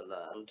all have to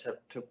learn,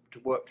 to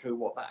work through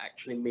what that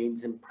actually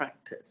means in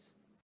practice.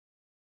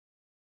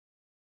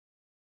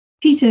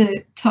 Peter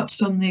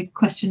touched on the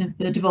question of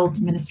the devolved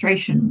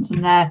administrations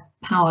and their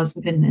powers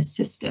within this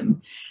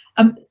system.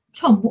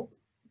 Tom,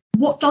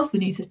 what does the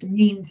new system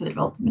mean for the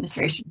devolved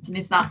administrations, and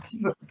is that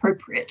sort of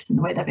appropriate in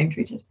the way they're being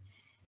treated?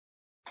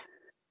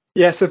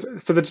 Yeah, so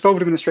for the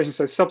devolved administration,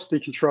 so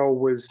subsidy control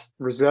was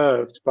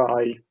reserved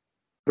by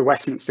the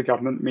Westminster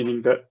government,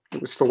 meaning that it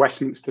was for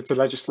Westminster to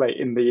legislate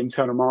in the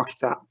Internal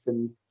Market Act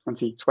in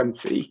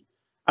 2020.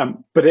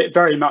 But it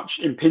very much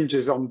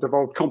impinges on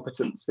devolved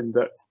competence in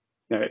that,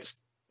 you know,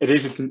 it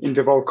is in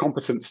devolved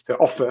competence to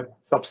offer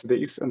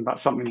subsidies, and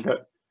that's something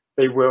that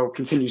they will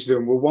continue to do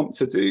and will want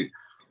to do.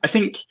 I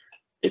think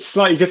it's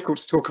slightly difficult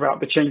to talk about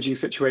the changing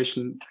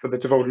situation for the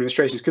devolved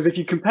administrations, because if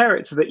you compare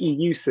it to the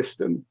EU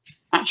system,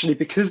 actually,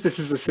 because this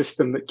is a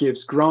system that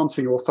gives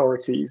granting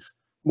authorities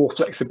more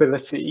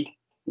flexibility,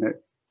 you know,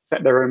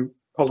 set their own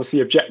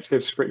policy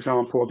objectives, for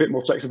example, a bit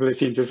more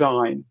flexibility in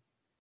design,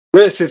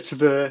 relative to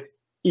the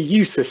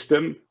EU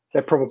system,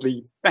 they're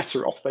probably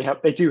better off.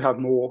 They do have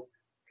more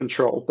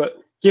control, but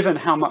given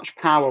how much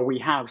power we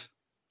have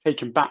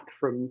taken back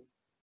from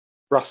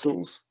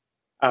Brussels,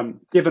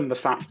 given the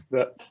fact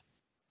that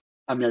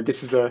you know,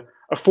 this is a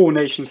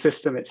four-nation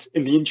system, it's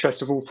in the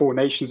interest of all four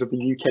nations of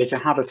the UK to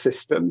have a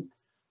system.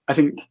 I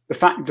think the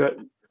fact that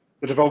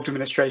the devolved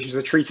administrations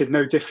are treated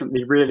no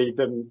differently really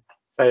than,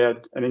 say,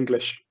 an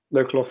English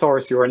local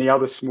authority or any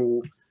other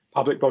small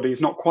public body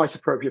is not quite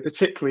appropriate,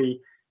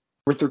 particularly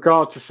with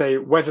regard to, say,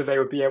 whether they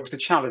would be able to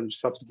challenge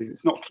subsidies.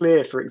 It's not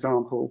clear, for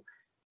example,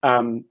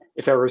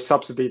 if there were a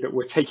subsidy that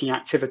were taking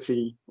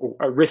activity or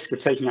a risk of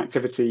taking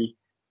activity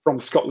from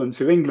Scotland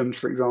to England,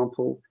 for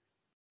example,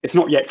 it's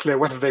not yet clear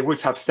whether they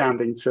would have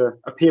standing to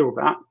appeal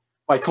that.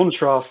 By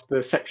contrast,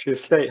 the Secretary of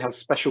State has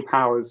special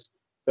powers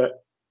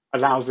that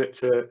allows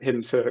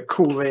him to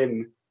call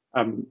in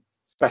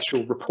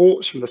special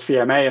reports from the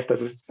CMA if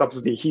there's a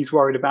subsidy he's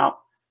worried about,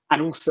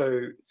 and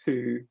also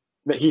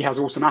that he has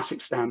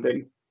automatic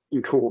standing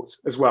in court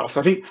as well.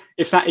 So I think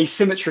it's that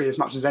asymmetry as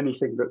much as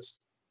anything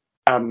that's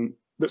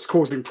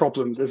causing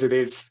problems, as it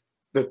is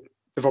the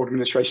devolved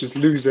administrations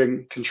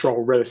losing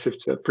control relative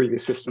to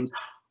previous systems.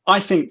 I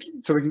think,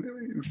 so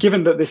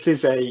given that this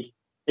is a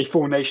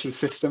four-nation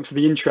system for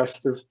the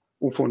interest of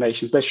all four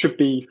nations, there should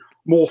be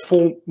more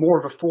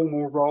of a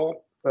formal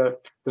role for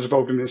the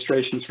devolved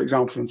administrations, for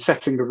example, in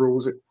setting the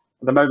rules. At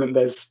the moment,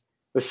 there's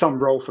some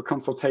role for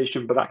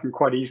consultation, but that can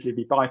quite easily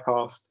be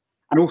bypassed.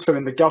 And also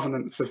in the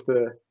governance of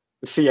the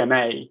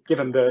CMA,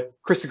 given the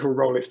critical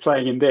role it's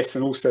playing in this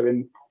and also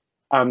in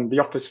the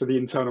Office for the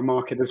Internal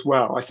Market as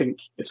well, I think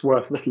it's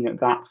worth looking at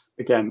that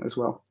again as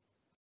well.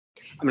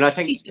 I mean, I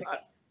think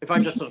if I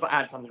just sort of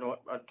add something to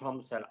what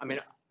Tom said, I mean,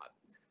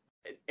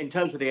 in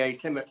terms of the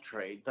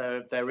asymmetry,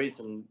 there is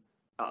an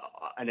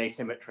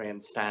asymmetry in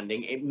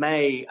standing. It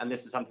may, and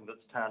this is something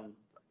that's turned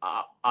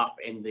up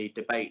in the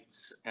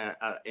debates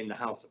in the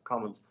House of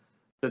Commons,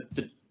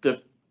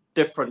 the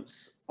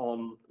difference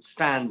on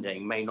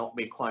standing may not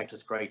be quite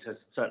as great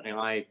as certainly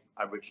I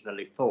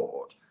originally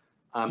thought.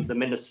 The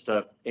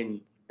minister,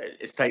 in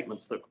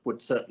statements that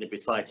would certainly be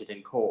cited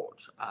in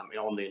court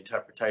on the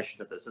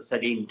interpretation of this, has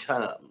said in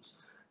terms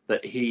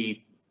that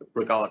he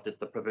regarded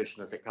the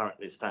provision as it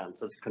currently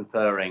stands as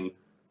conferring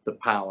the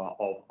power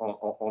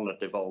on a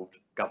devolved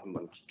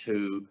government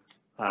to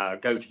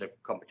go to the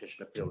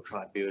Competition Appeal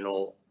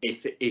Tribunal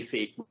if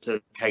it was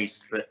a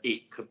case that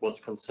was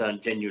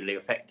concerned genuinely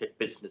affected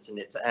business in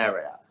its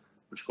area,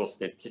 which of course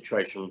the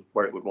situation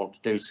where it would want to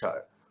do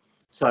so.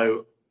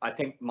 So I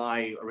think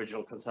my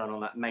original concern on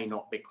that may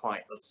not be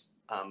quite as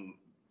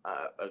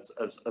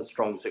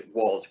strong as it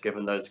was,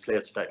 given those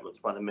clear statements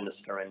by the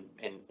minister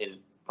in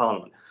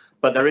Parliament.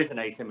 But there is an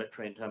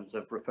asymmetry in terms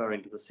of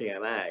referring to the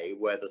CMA,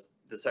 where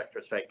the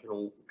Secretary of State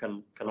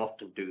can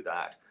often do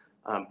that,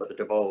 but the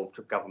devolved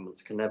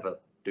governments can never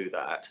do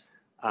that.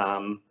 I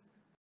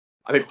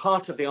mean,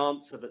 part of the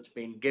answer that's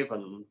been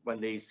given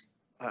when these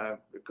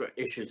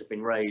issues have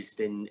been raised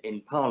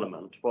in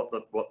Parliament, what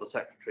the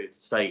Secretary of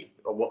State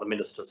or what the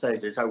Minister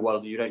says is, oh,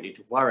 well, you don't need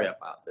to worry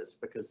about this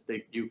because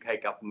the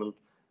UK government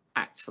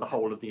acts for the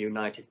whole of the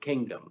United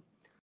Kingdom.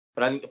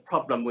 But I think the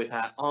problem with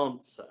that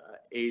answer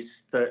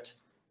is that,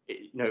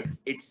 you know,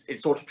 it's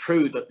sort of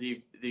true that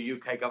the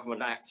UK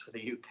government acts for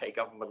the UK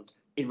government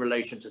in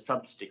relation to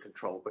subsidy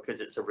control because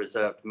it's a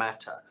reserved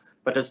matter.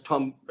 But as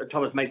Tom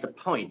has made the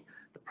point,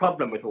 the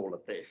problem with all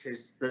of this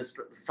is the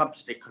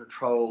subsidy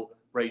control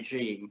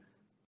regime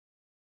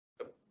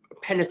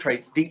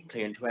penetrates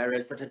deeply into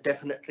areas that are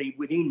definitely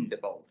within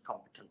devolved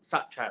competence,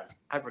 such as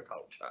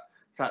agriculture,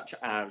 such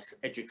as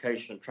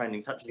education and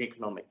training, such as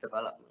economic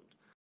development.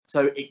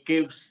 So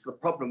the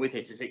problem with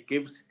it is it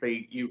gives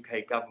the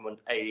UK government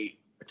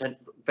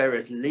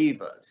various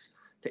levers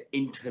to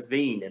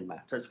intervene in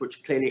matters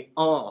which clearly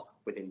are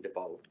within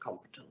devolved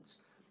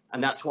competence.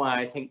 And that's why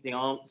I think the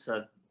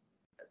answer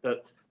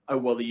that, oh,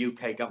 well, the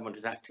UK government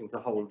is acting for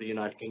the whole of the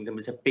United Kingdom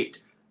is a bit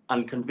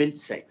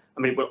unconvincing.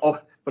 I mean, it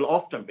will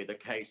often be the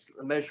case.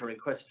 The measure in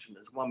question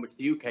is one which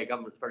the UK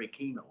government is very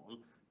keen on,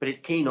 but it's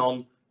keen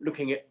on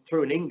looking at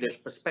through an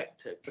English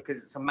perspective, because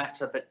it's a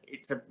matter that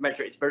it's a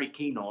measure it's very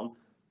keen on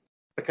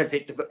because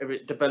it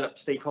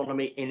develops the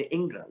economy in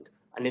England.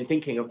 And in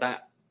thinking of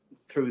that,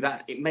 through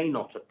that, it may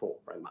not have thought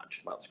very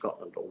much about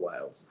Scotland or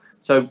Wales.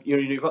 So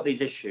you've got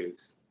these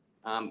issues,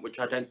 which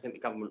I don't think the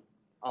government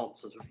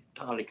answers are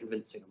entirely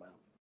convincing about.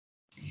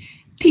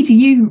 Peter,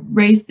 you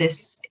raised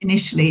this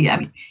initially. I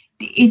mean,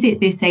 is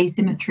it this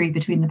asymmetry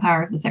between the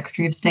power of the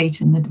Secretary of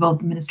State and the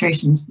devolved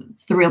administrations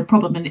that's the real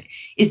problem? And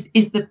is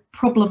the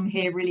problem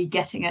here really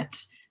getting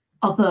at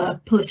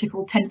other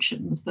political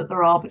tensions that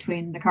there are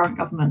between the current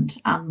government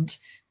and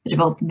the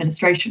devolved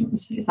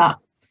administrations? Is that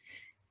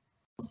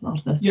what's a lot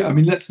of this? Yeah, I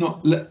mean, let's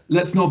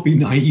not be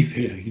naive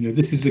here.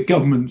 This is a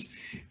government.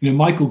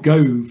 Michael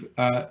Gove,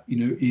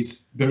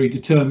 is very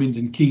determined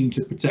and keen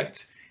to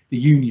protect the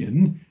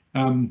union.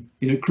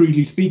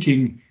 Crudely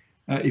speaking,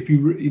 if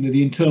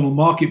the Internal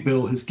Market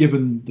Bill has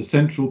given the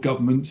central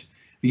government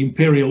the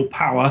imperial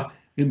power,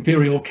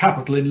 imperial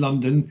capital in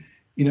London,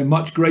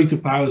 much greater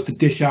powers to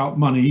dish out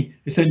money,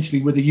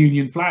 essentially with a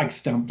union flag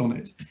stamped on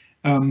it.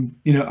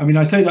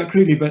 I say that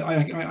crudely, but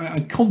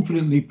I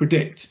confidently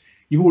predict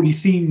you've already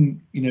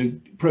seen,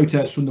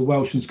 protests from the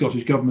Welsh and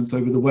Scottish governments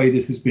over the way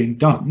this is being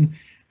done.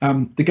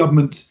 The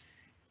government,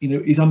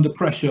 is under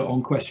pressure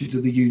on questions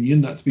of the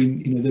union. That's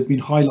been, they've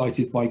been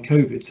highlighted by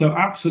COVID. So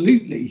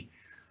absolutely,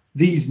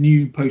 these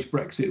new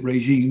post-Brexit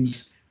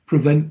regimes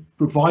provide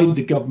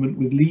the government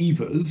with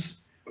levers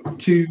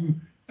to,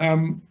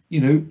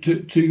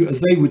 to,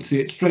 as they would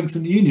see it,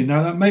 strengthen the union.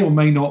 Now, that may or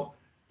may not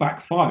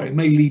backfire. It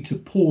may lead to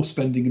poor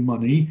spending of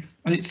money,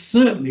 and it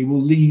certainly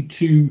will lead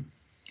to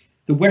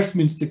the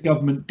Westminster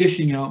government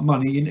dishing out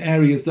money in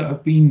areas that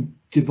have been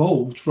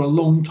devolved for a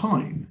long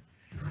time.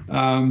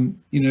 And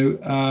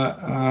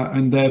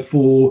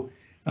therefore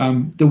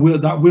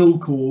that will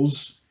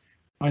cause,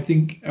 I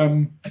think,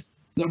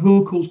 that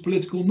will cause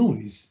political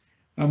noise.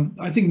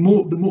 I think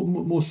the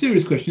more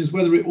serious question is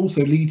whether it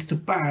also leads to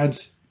bad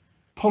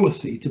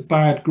policy, to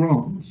bad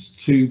grants,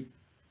 to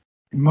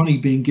money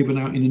being given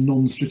out in a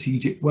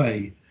non-strategic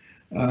way,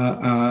 in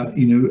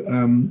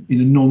a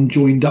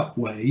non-joined up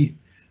way,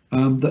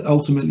 that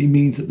ultimately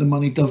means that the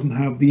money doesn't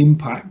have the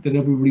impact that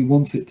everybody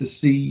wants it to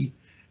see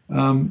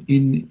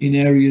in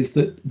areas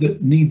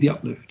that need the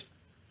uplift.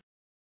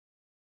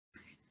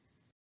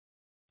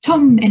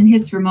 Tom, in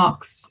his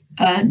remarks,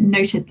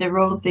 noted the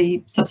role of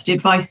the Subsidy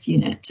Advice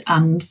Unit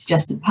and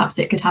suggested perhaps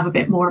it could have a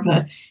bit more of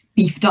a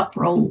beefed up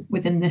role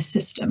within this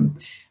system,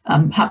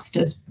 perhaps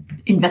to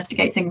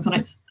investigate things on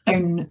its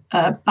own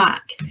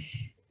back.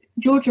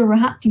 George or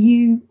Rahat, do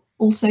you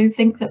also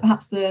think that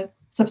perhaps the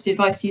Subsidy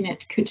Advice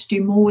Unit could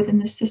do more within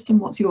this system?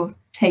 What's your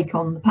take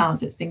on the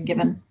powers it's been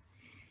given?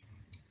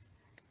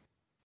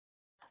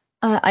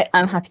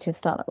 I'm happy to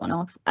start that one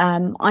off.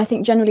 I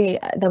think generally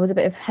there was a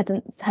bit of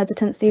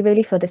hesitancy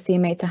really for the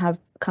CMA to have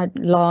kind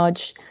of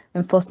large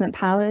enforcement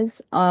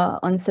powers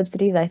on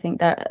subsidies. I think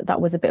that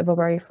was a bit of a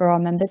worry for our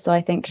members. So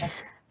I think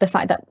the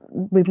fact that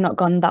we've not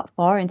gone that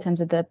far in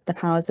terms of the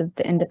powers of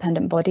the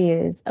independent body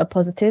is a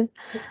positive.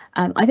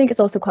 I think it's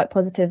also quite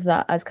positive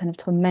that, as kind of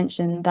Tom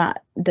mentioned,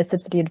 that the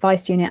Subsidy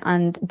Advice Unit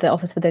and the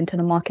Office for the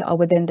Internal Market are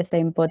within the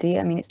same body.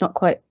 I mean, it's not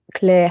quite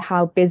clear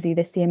how busy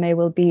the CMA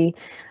will be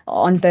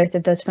on both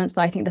of those fronts,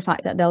 but I think the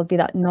fact that there'll be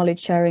that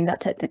knowledge sharing,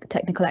 that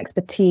technical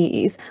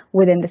expertise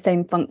within the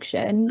same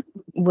function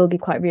will be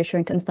quite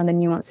reassuring to understand the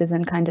nuances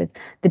and kind of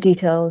the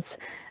details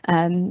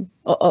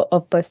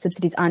of both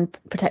subsidies and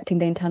protecting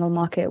the internal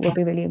market will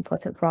be really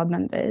important for our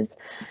members.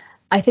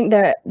 I think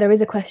there is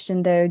a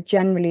question though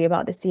generally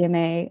about the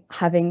CMA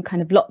having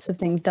kind of lots of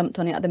things dumped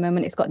on it at the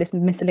moment. It's got this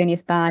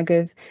miscellaneous bag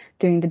of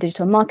doing the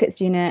digital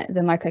markets unit, the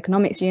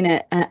microeconomics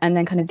unit, and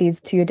then kind of these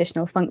two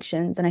additional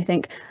functions. And I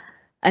think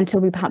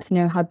until we perhaps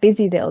know how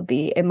busy they'll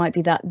be, it might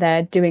be that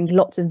they're doing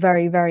lots of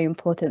very, very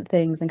important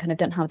things and kind of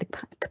don't have the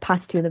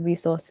capacity or the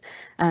resource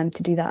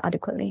to do that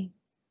adequately.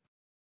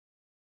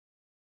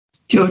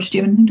 George, do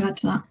you have anything to add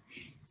to that?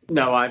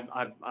 No, I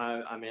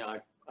mean,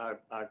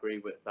 I agree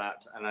with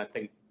that, and I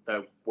think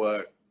there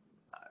were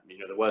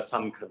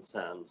some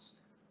concerns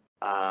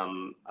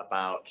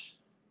about.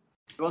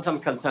 There was some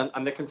concern,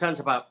 and the concerns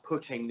about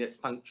putting this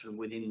function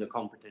within the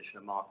Competition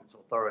and Markets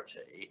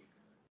Authority.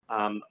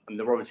 And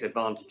there were obviously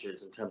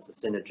advantages in terms of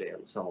synergy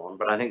and so on,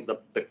 but I think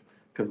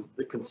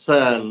the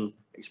concern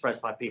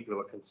expressed by people who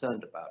were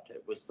concerned about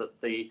it was that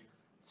the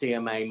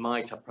CMA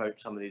might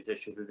approach some of these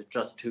issues with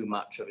just too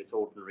much of its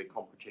ordinary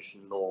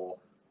competition law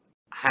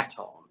hat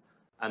on,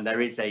 and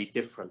there is a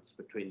difference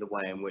between the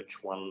way in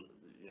which one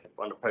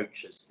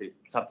approaches the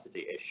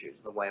subsidy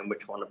issues, the way in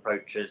which one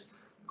approaches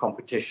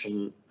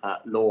competition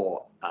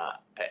law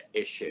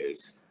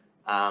issues.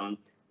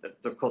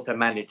 Of course, they're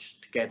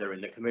managed together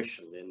in the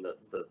Commission, in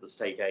the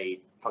state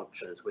aid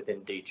functions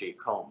within DG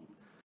Com.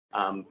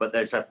 But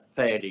there's a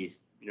fairly,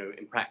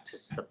 in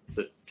practice,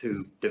 the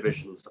two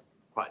divisions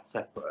quite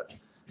separate.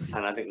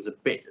 And I think there's a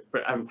bit,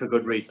 and for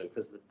good reason,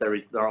 because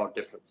there are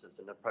differences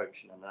in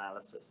approach and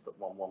analysis that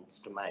one wants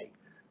to make.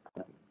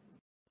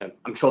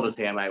 I'm sure the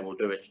CMA will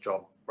do its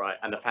job right,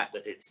 and the fact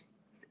that it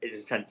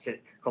is a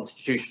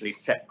constitutionally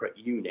separate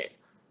unit,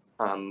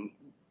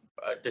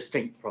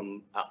 distinct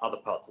from other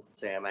parts of the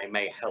CMA,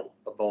 may help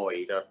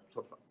avoid a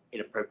sort of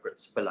inappropriate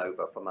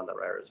spillover from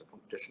other areas of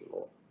competition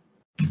law.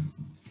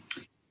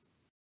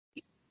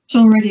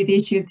 Already the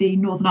issue of the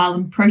Northern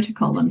Ireland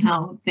Protocol and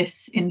how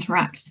this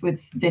interacts with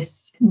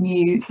this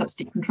new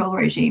subsidy control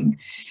regime.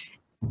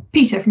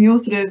 Peter, from your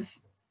sort of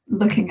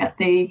looking at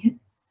the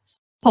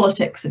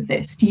politics of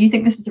this, do you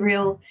think this is a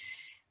real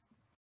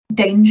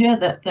danger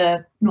that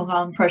the Northern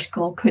Ireland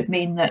Protocol could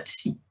mean that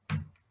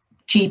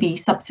GB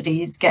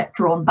subsidies get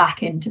drawn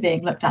back into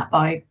being looked at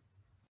by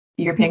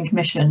the European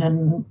Commission,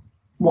 and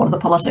what are the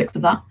politics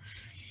of that?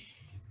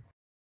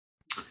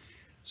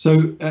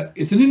 So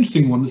it's an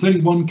interesting one. There's only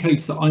one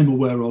case that I'm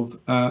aware of,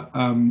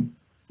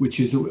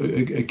 which is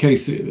a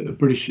case,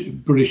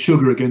 British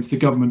Sugar against the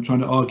government,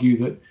 trying to argue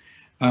that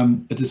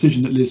a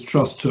decision that Liz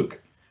Truss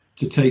took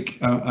to take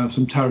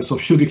some tariffs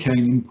off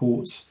sugarcane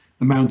imports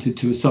amounted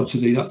to a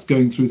subsidy. That's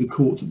going through the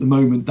courts at the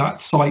moment. That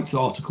cites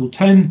Article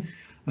 10,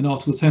 and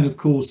Article 10, of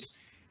course,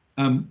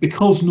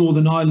 because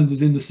Northern Ireland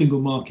is in the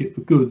single market for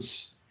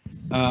goods,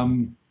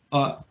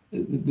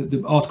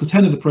 the Article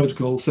 10 of the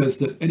protocol says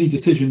that any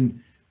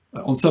decision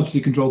on subsidy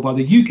control by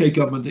the UK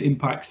government that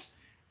impacts,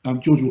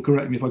 George will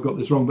correct me if I got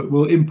this wrong, but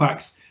will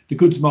impacts the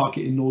goods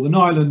market in Northern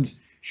Ireland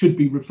should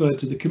be referred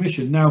to the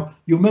Commission. Now,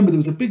 you'll remember there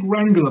was a big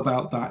wrangle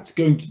about that,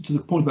 going to the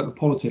point about the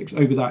politics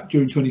over that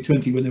during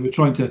 2020, when they were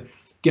trying to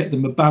get the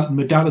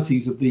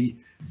modalities of the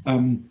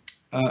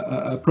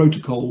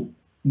protocol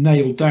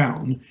nailed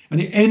down, and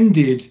it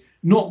ended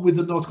not with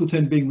Article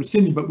 10 being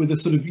rescinded, but with a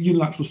sort of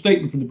unilateral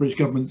statement from the British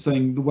government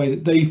saying the way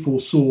that they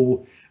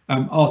foresaw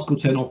Article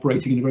 10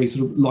 operating in a very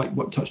sort of light,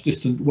 touch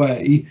distant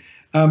way.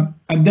 And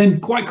then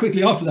quite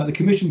quickly after that, the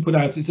Commission put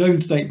out its own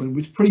statement,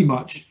 which pretty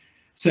much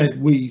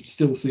said we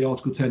still see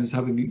Article 10 as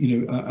having,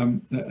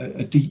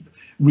 a deep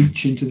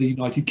reach into the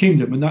United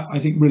Kingdom, and that I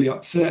think really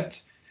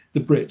upset the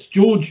Brits.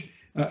 George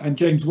and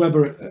James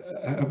Webber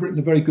have written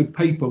a very good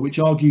paper which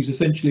argues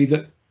essentially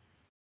that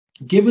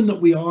given that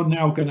we are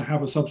now going to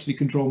have a subsidy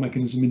control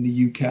mechanism in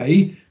the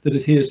UK that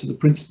adheres to the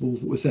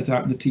principles that were set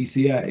out in the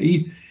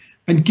TCA,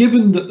 and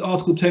given that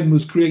Article 10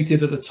 was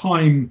created at a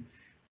time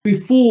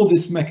before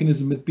this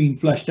mechanism had been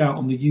fleshed out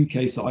on the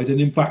UK side,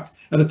 and in fact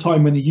at a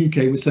time when the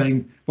UK was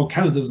saying, well,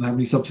 Canada doesn't have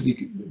any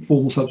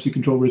formal subsidy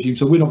control regime,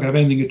 so we're not going to have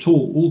anything at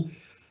all,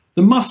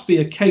 there must be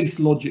a case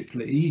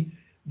logically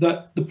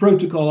that the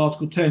protocol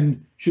Article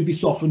 10 should be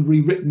softened,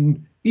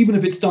 rewritten, even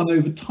if it's done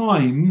over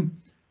time,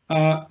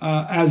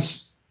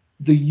 as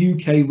the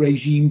UK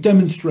regime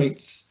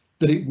demonstrates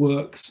that it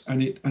works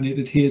and it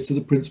adheres to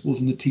the principles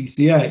in the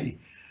TCA.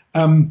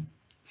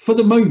 For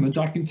the moment,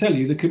 I can tell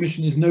you the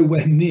Commission is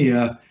nowhere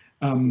near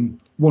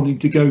wanting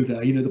to go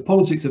there. The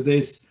politics of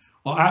this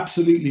are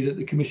absolutely that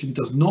the Commission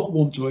does not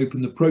want to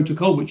open the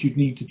protocol, which you'd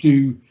need to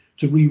do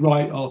to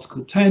rewrite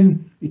Article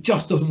 10. It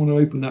just doesn't want to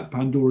open that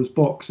Pandora's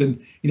box.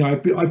 And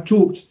I've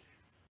talked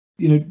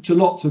to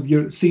lots of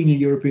senior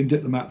European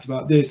diplomats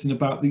about this and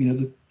about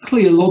the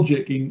clear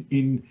logic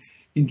in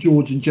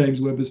George and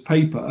James Webber's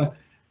paper.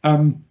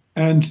 And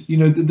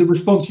the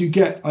response you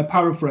get, I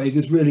paraphrase,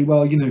 is really,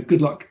 well,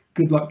 good luck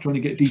trying to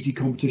get DG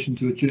Competition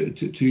to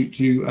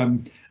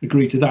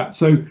agree to that.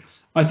 So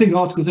I think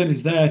Article 10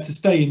 is there to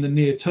stay in the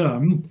near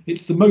term.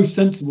 It's the most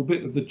sensible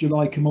bit of the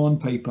July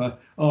command paper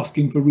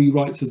asking for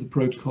rewrites of the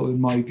protocol, in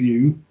my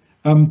view.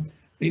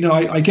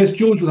 I guess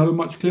George will have a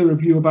much clearer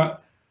view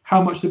about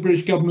how much the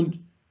British government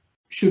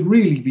should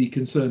really be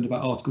concerned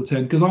about Article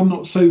 10, because I'm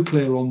not so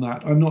clear on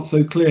that. I'm not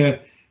so clear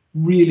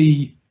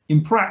really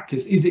in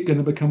practice. Is it going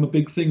to become a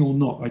big thing or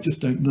not? I just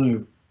don't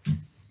know.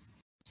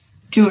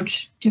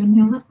 George, do you have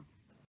anything on that?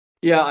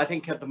 Yeah, I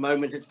think at the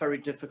moment it's very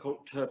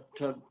difficult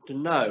to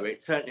know.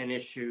 It's certainly an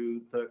issue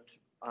that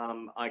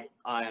I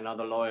and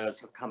other lawyers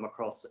have come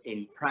across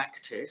in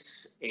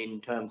practice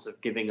in terms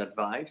of giving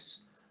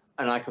advice.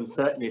 And I can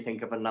certainly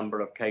think of a number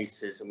of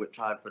cases in which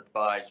I've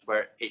advised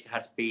where it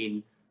has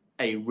been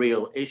a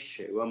real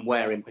issue, and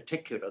where in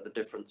particular the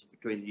difference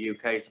between the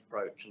UK's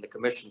approach and the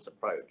Commission's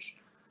approach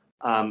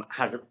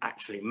hasn't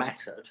actually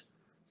mattered.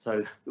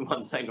 So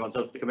one saying to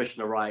oneself, if the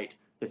Commission are right,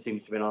 this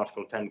seems to be an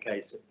Article 10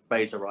 case. If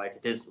Bayes are right,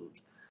 it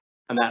isn't.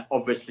 And that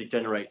obviously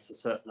generates a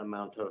certain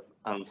amount of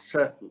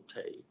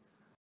uncertainty.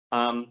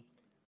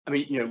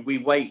 We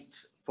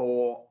wait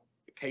for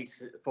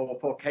case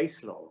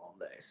law on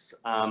this.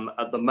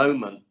 At the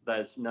moment,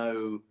 there's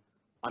no,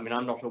 I'm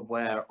not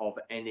aware of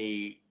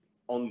any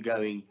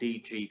ongoing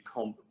DG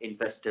Comp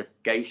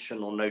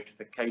investigation or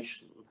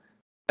notification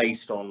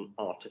based on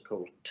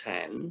Article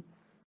 10.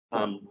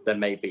 There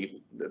may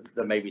be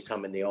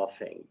some in the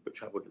offing,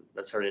 which I wouldn't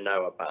necessarily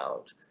know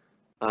about.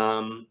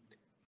 I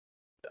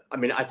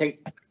think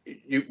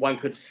one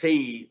could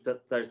see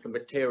that there's the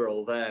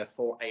material there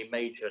for a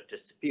major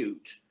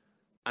dispute,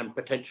 and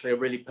potentially a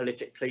really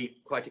politically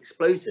quite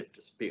explosive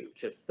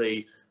dispute, if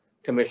the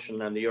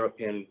Commission and the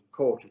European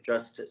Court of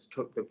Justice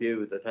took the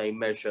view that a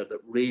measure that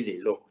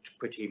really looked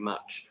pretty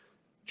much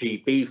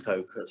GB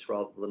focus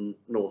rather than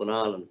Northern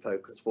Ireland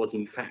focus was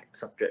in fact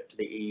subject to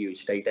the EU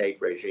state aid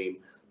regime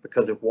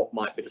because of what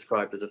might be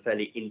described as a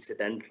fairly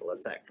incidental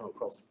effect on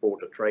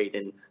cross-border trade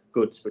in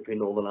goods between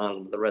Northern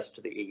Ireland and the rest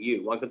of the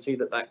EU. I could see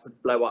that that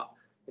could blow up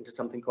into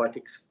something quite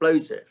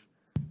explosive,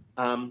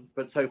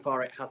 but so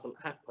far it hasn't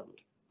happened.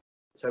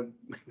 So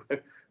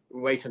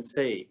wait and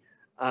see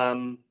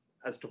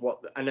as to what,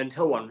 and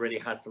until one really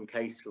has some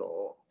case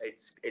law,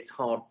 it's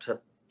hard to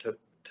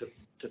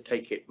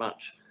take it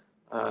much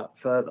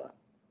further.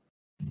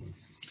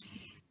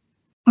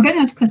 I'll get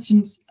now to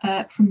questions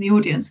from the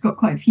audience. We've got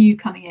quite a few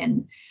coming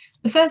in.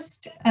 The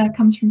first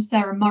comes from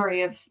Sarah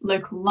Murray of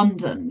Local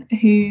London,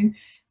 who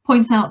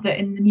points out that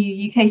in the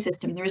new UK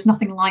system, there is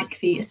nothing like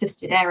the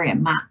assisted area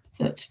map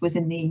that was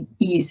in the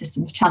EU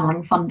system for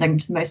channeling funding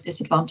to the most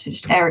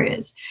disadvantaged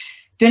areas.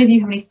 Do any of you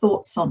have any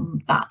thoughts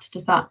on that?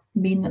 Does that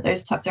mean that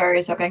those types of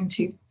areas are going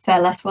to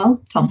fare less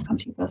well? Tom, come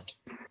to you first.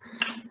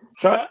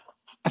 So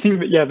I think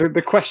that, yeah,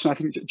 the question, I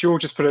think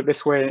George has put it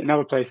this way in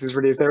other places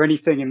really, is there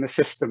anything in the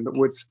system that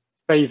would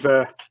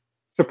favour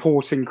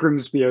supporting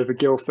Grimsby over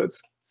Guildford,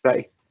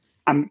 say?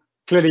 And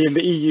clearly in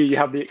the EU, you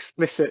have the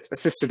explicit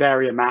assisted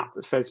area map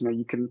that says,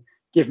 you can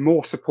give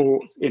more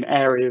support in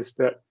areas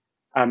that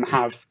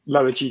have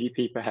lower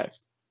GDP per head,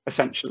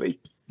 essentially.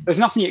 There's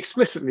nothing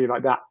explicitly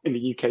like that in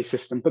the UK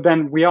system, but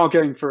then we are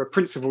going for a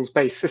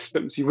principles-based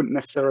system, so you wouldn't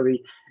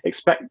necessarily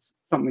expect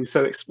something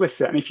so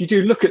explicit. And if you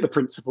do look at the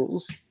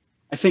principles,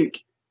 I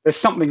think there's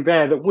something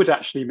there that would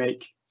actually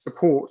make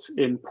support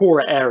in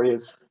poorer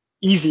areas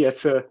easier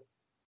to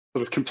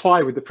sort of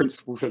comply with the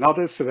principles than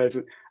others. So there's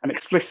an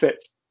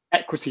explicit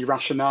equity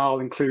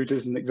rationale included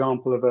as an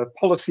example of a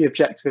policy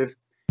objective.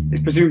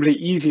 It's presumably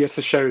easier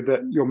to show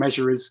that your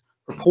measure is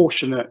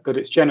proportionate, that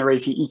it's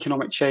generating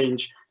economic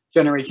change,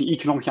 generating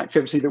economic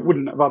activity that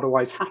wouldn't have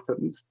otherwise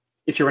happened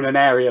if you're in an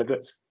area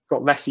that's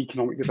got less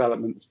economic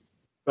development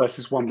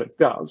versus one that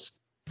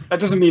does. That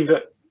doesn't mean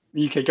that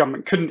the UK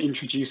government couldn't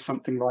introduce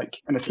something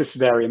like an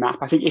assisted area map.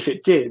 I think if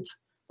it did,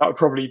 that would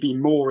probably be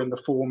more in the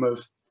form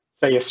of,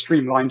 say, a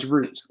streamlined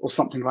route or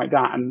something like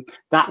that. And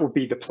that would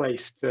be the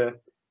place to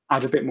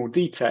add a bit more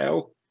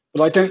detail.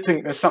 But I don't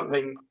think there's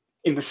something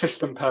in the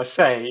system per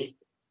se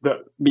that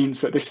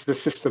means that this is a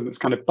system that's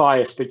kind of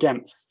biased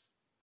against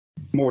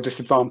more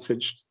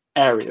disadvantaged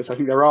areas. I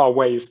think there are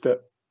ways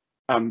that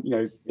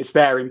it's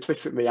there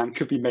implicitly and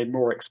could be made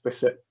more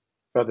explicit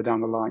further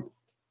down the line.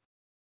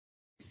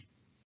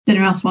 Did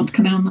anyone else want to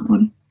come in on that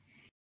one?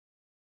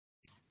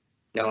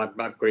 No,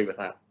 I agree with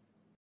that.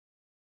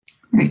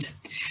 Great.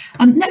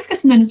 Next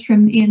question then is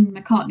from Ian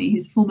McCartney,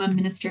 who's former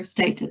Minister of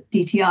State at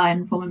DTI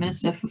and former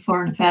Minister for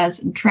Foreign Affairs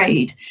and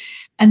Trade.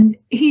 And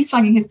he's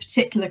flagging his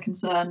particular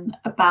concern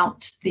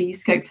about the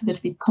scope for there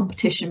to be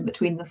competition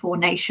between the four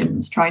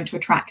nations trying to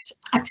attract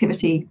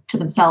activity to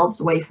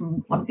themselves away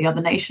from one of the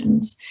other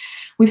nations.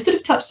 We've sort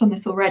of touched on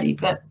this already,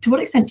 but to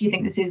what extent do you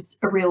think this is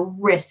a real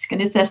risk?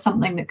 And is there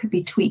something that could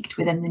be tweaked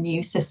within the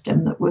new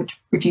system that would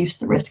reduce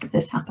the risk of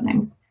this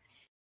happening?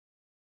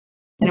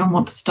 Anyone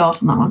want to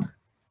start on that one?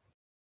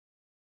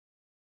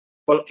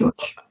 Well,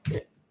 George.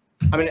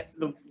 I mean,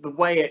 the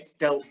way it's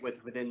dealt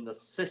with within the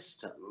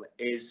system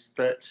is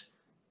that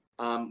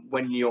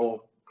when you're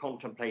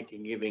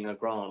contemplating giving a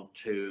grant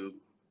to,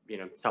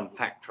 some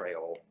factory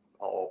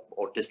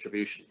or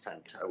distribution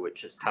centre,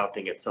 which is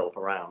touting itself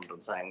around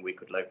and saying we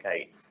could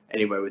locate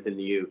anywhere within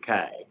the UK.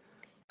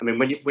 I mean,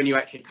 when you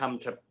actually come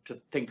to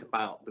think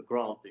about the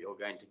grant that you're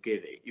going to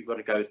give it, you've got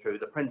to go through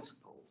the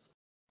principles,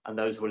 and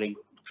those will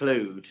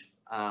include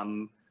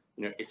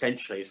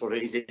essentially sort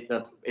of is it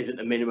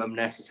the minimum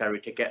necessary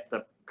to get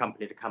the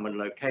company to come and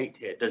locate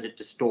here? Does it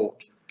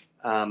distort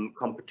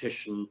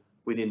competition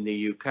within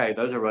the UK?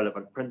 Those are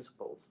relevant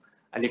principles.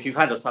 And if you've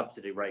had a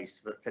subsidy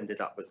race that's ended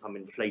up with some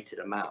inflated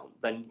amount,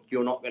 then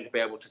you're not going to be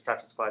able to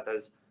satisfy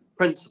those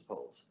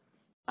principles.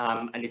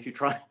 And if you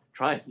try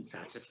and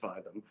satisfy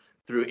them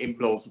through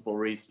implausible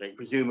reasoning,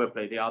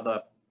 presumably the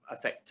other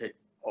affected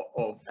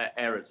of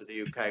areas of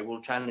the UK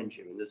will challenge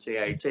you in the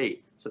CAT.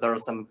 So there are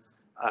some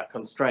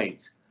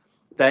constraints.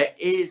 There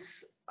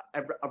is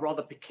a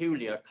rather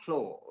peculiar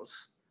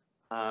clause,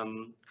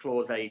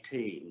 clause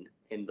 18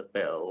 in the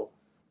bill,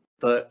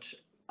 that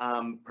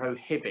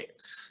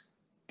prohibits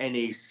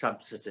any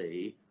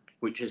subsidy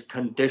which is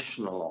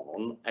conditional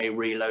on a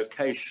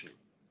relocation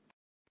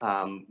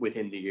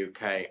within the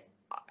UK.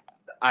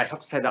 I have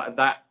to say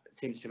that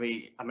seems to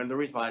me, I mean, the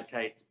reason why I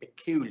say it's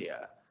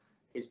peculiar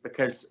is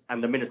because,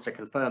 and the Minister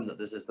confirmed that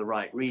this is the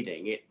right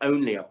reading, it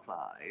only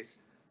applies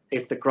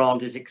if the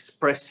grant is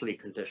expressly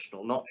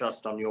conditional, not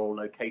just on your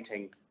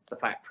locating the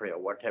factory or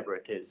whatever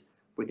it is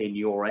within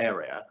your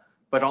area,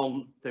 but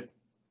on the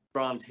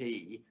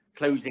grantee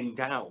closing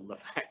down the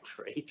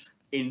factory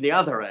in the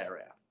other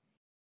area.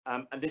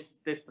 And this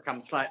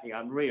becomes slightly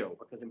unreal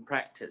because in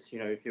practice,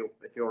 if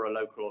you're a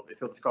local, if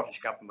you're the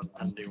Scottish government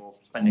and you're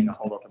spending a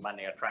whole lot of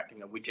money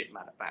attracting a widget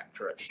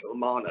manufacturer at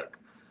Kilmarnock,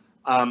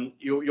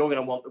 you're going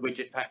to want the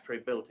widget factory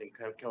built in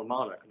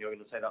Kilmarnock, and you're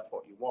going to say that's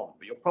what you want,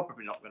 but you're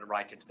probably not going to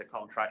write into the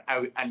contract,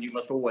 and you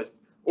must always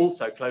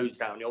also close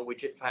down your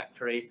widget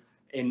factory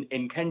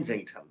in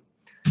Kensington.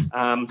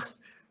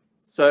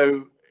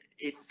 So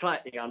it's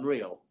slightly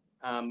unreal,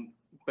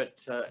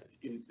 but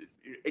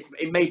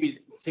it may be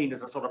seen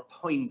as a sort of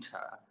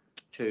pointer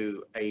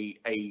to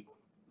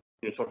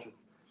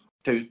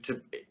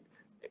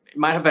it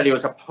might have value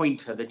as a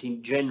pointer that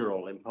in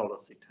general, in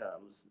policy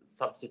terms,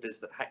 subsidies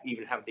that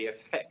even have the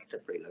effect of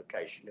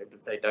relocation,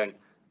 if they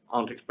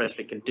aren't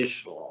expressly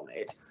conditional on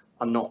it,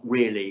 are not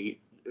really,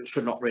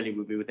 should not really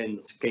be within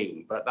the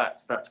scheme, but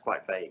that's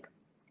quite vague.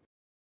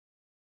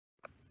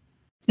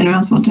 Anyone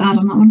else want to add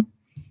on that one?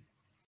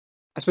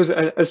 I suppose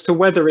as to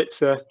whether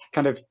it's a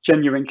kind of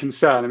genuine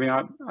concern, I mean,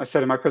 I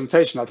said in my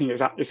presentation, I think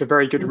it's a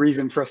very good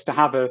reason for us to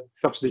have a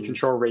subsidy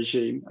control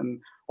regime.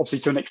 And obviously,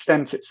 to an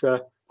extent, it's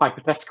a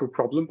hypothetical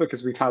problem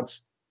because we've had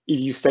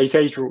EU state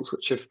aid rules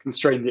which have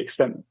constrained the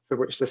extent to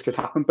which this could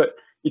happen. But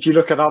if you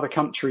look at other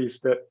countries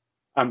that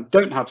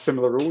don't have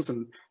similar rules,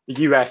 and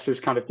the US is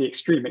kind of the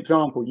extreme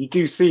example, you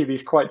do see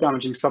these quite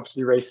damaging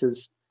subsidy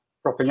races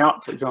cropping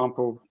up, for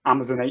example,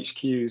 Amazon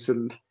HQs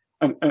and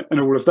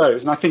all of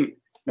those. And I think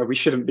we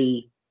shouldn't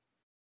be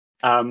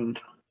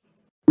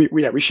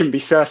we shouldn't be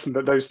certain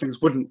that those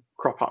things wouldn't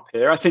crop up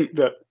here. I think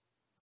that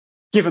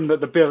given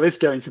that the bill is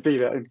going to be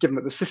there, and given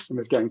that the system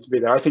is going to be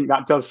there, I think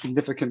that does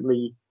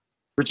significantly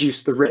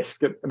reduce the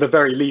risk. At the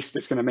very least,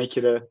 it's going to make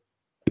it a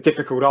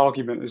difficult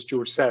argument, as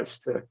George says,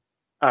 to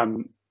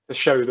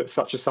show that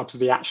such a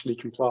subsidy actually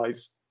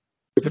complies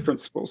with the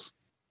principles.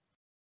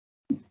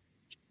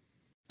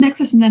 Next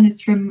question then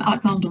is from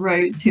Alexander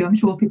Rose, who I'm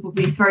sure people will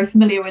be very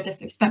familiar with if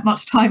they've spent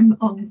much time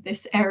on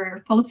this area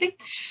of policy.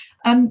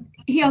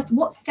 He asks,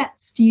 what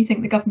steps do you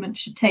think the government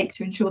should take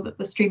to ensure that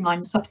the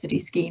streamlined subsidy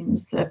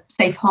schemes, the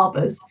safe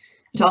harbours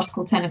at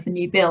Article 10 of the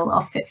new bill,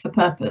 are fit for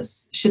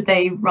purpose? Should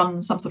they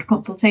run some sort of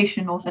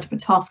consultation or set up a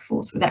task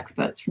force with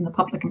experts from the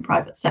public and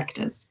private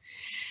sectors?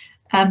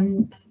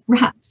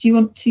 Rahat, do you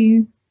want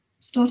to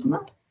start on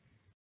that?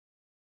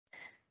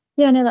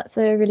 Yeah, no, that's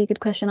a really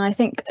good question. I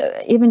think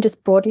even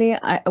just broadly,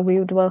 we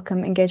would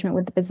welcome engagement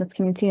with the business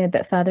community a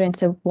bit further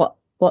into what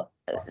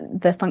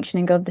the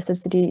functioning of the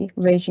subsidy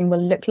regime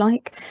will look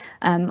like.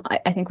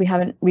 I think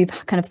we've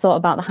kind of thought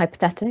about the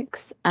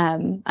hypothetics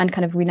and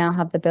kind of we now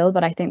have the bill,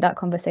 but I think that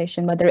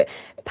conversation,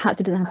 perhaps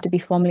it doesn't have to be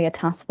formally a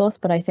task force,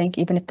 but I think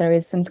even if there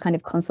is some kind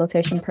of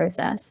consultation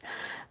process,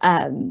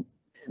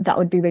 that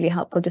would be really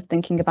helpful, just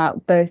thinking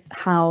about both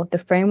how the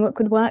framework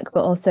would work,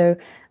 but also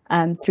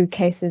through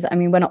cases. I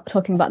mean, we're not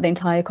talking about the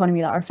entire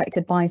economy that are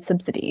affected by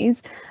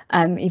subsidies,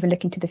 even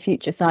looking to the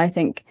future. So I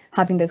think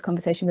having those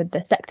conversations with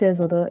the sectors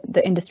or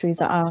the industries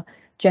that are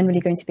generally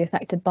going to be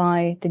affected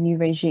by the new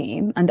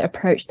regime and the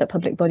approach that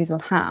public bodies will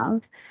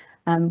have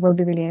will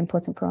be really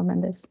important for our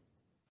members.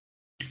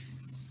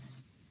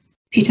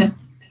 Peter.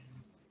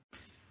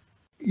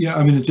 Yeah,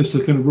 I mean, just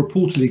a kind of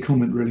reporterly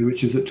comment really,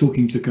 which is that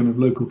talking to kind of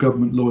local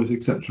government lawyers,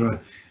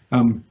 etc.,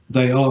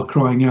 they are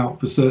crying out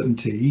for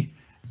certainty.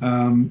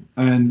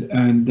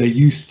 And they're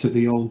used to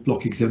the old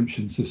block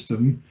exemption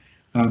system.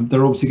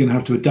 They're obviously going to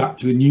have to adapt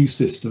to a new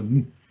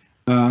system,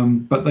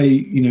 but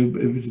they,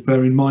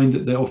 bear in mind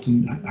that they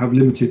often have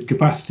limited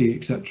capacity,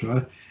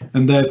 etc.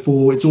 And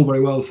therefore, it's all very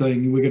well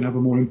saying we're going to have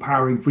a more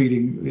empowering,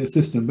 freeing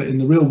system, but in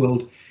the real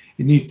world,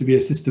 it needs to be a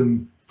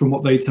system, from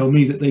what they tell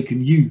me, that they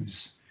can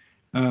use.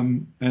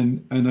 And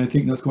I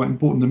think that's quite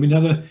important. I mean,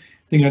 another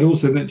thing I'd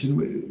also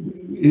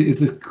mention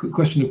is the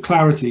question of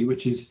clarity,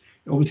 which is,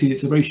 obviously,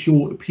 it's a very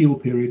short appeal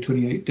period,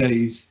 28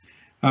 days,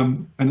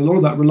 and a lot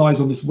of that relies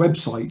on this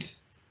website.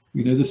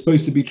 There's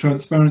supposed to be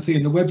transparency,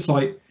 and the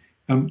website,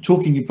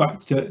 talking in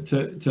fact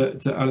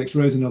to Alex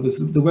Rose and others,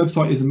 the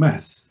website is a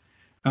mess,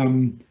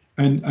 and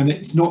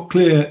it's not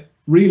clear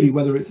really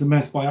whether it's a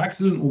mess by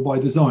accident or by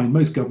design.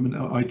 Most government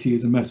IT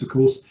is a mess, of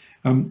course,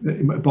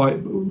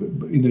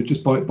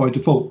 just by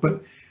default.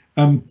 But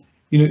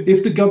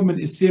if the government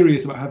is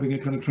serious about having a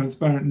kind of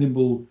transparent,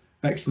 nimble,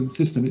 excellent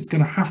system, it's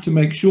going to have to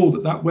make sure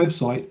that that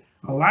website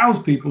allows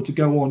people to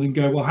go on and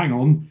go, well, hang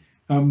on,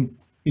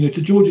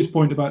 to George's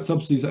point about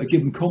subsidies that are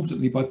given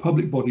confidently by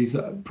public bodies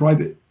that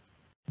private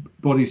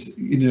bodies,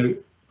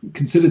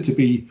 consider to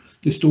be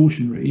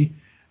distortionary,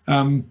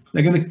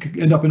 they're going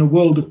to end up in a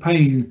world of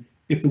pain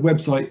if the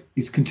website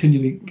is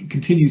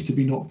continues to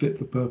be not fit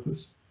for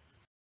purpose.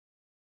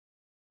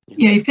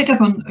 Yeah, you picked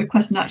up on a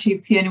question that actually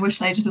Fiona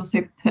Wishlade had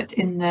also put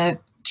in the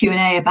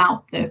Q&A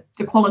about the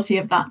quality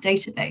of that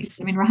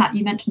database. I mean, Rahat,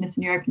 you mentioned this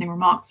in your opening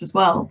remarks as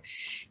well.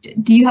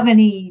 Do you have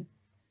any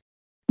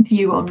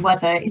view on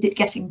whether, is it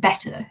getting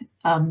better?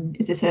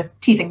 Is this a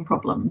teething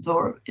problems,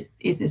 or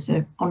is this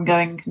an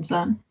ongoing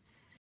concern?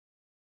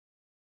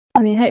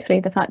 I mean,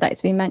 hopefully the fact that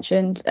it's been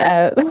mentioned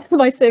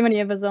by so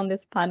many of us on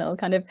this panel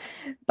kind of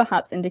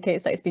perhaps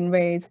indicates that it's been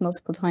raised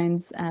multiple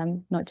times,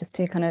 not just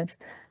to kind of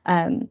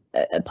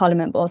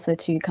Parliament, but also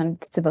to kind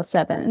of civil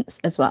servants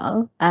as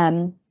well.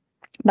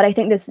 But I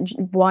think this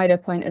wider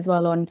point as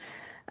well on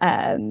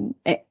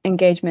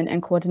engagement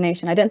and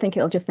coordination. I don't think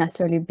it'll just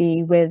necessarily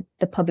be with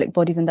the public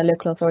bodies and the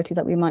local authorities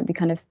that we might be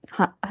kind of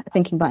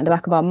thinking about in the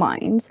back of our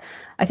minds.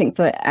 I think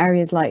for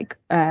areas like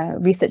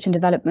research and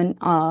development,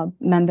 our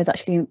members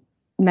actually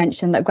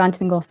mentioned that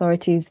granting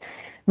authorities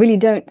really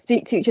don't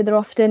speak to each other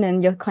often,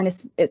 and you're kind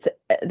of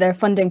they're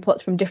funding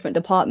pots from different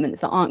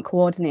departments that aren't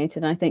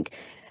coordinated. And I think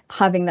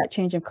having that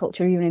change of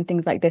culture, even in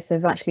things like this,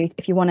 of actually,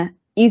 if you want an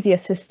easier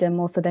system,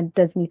 also then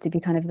does need to be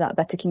kind of that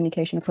better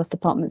communication across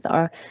departments that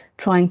are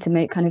trying to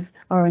make kind of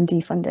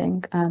R&D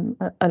funding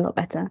a lot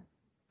better.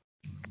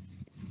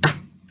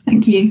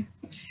 Thank you.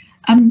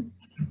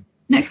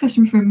 Next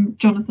question from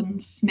Jonathan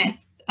Smith.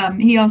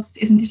 He asks,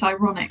 isn't it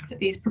ironic that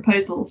these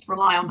proposals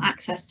rely on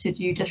access to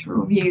judicial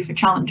review for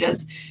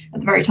challengers at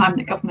the very time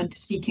that government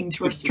is seeking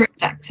to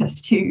restrict access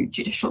to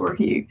judicial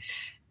review?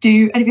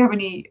 Do any of you have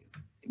any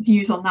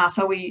views on that?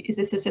 Is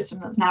this a system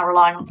that's now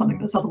relying on something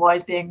that's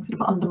otherwise being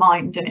sort of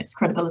undermined in its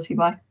credibility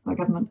by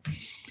government?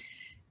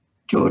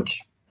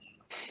 George?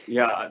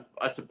 Yeah,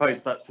 I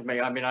suppose that's for me.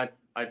 I mean, I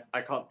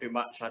can't do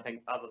much, I think,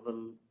 other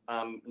than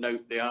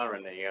note the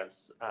irony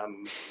as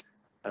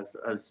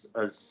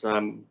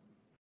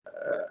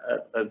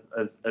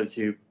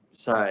you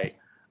say.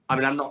 I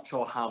mean, I'm not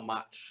sure how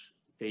much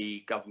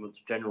the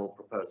government's general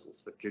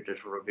proposals for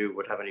judicial review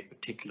would have any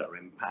particular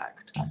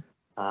impact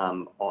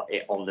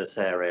on this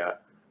area.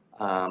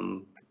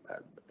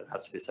 It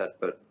has to be said,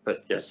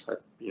 but yes,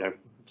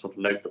 sort of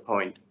note the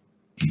point.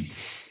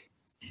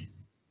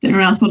 Did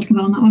anyone else want to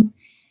comment on that one?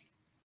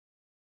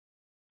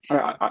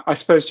 I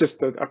suppose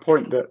just a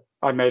point that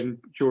I made and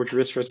George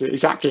reiterated,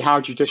 exactly how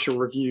judicial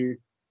review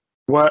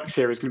works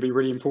here is going to be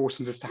really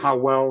important as to how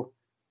well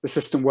the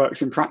system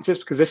works in practice,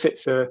 because if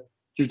it's a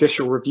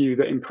judicial review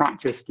that in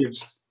practice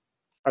gives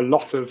a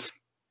lot of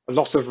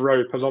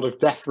rope, a lot of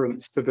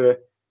deference to the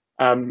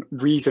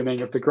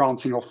reasoning of the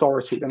granting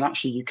authority, then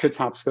actually you could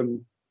have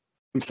some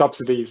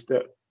subsidies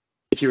that,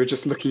 if you were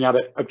just looking at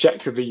it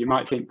objectively, you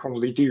might think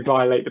probably do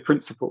violate the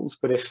principles.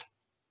 But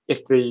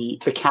if the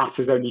cat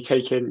is only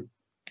taking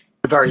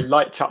a very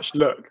light touch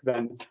look,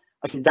 then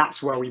I think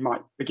that's where we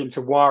might begin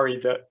to worry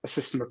that a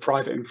system of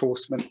private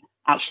enforcement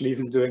actually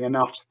isn't doing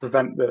enough to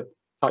prevent the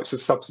types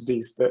of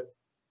subsidies that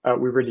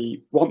we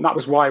really want. That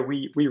was why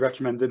we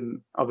recommended,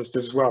 and others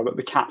did as well, that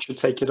the cat should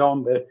take it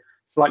on. They're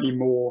slightly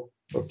more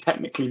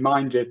technically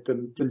minded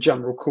than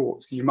general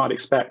courts. You might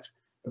expect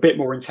a bit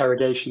more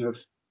interrogation of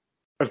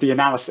the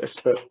analysis,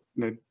 but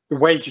the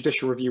way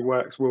judicial review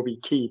works will be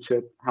key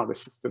to how the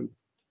system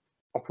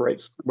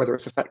operates, whether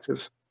it's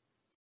effective.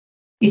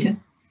 Peter,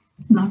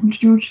 now to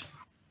George.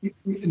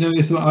 No,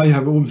 yes, I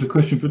have almost a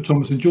question for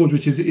Thomas and George,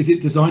 which is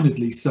it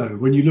designedly so?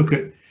 When you look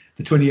at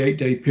the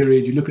 28-day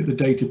period, you look at the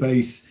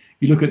database,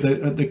 you look at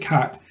the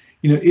CAT,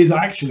 is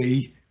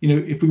actually,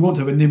 if we want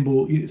to have a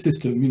nimble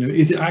system,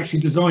 is it actually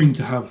designed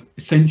to have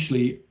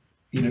essentially,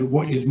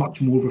 what is much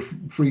more of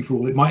a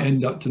free-for-all? It might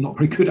end up to not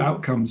very good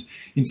outcomes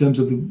in terms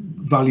of the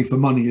value for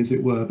money, as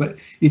it were, but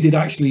is it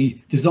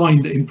actually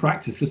designed that in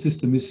practice the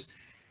system is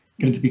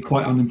going to be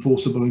quite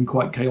unenforceable and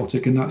quite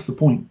chaotic, and that's the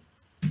point?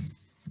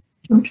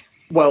 George?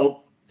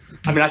 Well,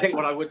 I mean, I think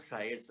what I would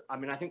say is,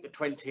 I think the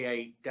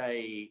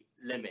 28-day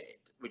limit,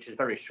 which is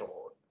very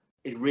short,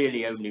 is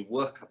really only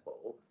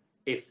workable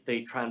if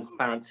the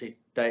transparency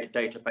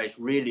database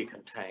really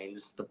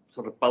contains the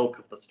sort of bulk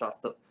of the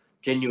stuff that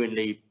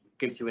genuinely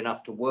gives you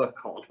enough to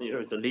work on,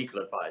 as a legal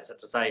advisor,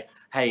 to say,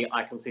 hey,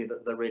 I can see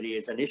that there really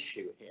is an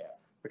issue here,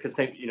 because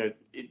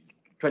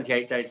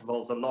 28 days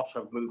involves a lot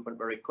of movement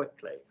very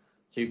quickly.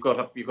 So you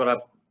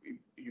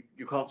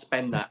can't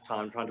spend that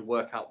time trying to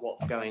work out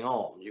what's going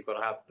on. You've got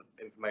to have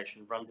the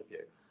information in front of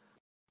you.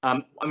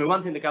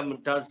 One thing the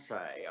government does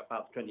say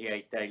about the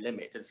 28-day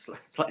limit is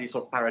slightly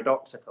sort of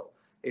paradoxical,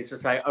 is to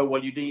say, oh,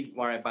 well, you needn't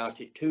worry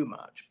about it too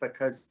much,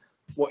 because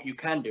what you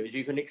can do is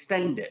you can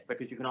extend it,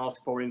 because you can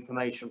ask for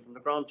information from the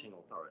granting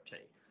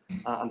authority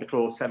under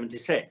clause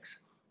 76.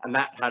 And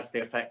that has the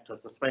effect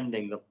of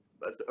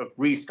of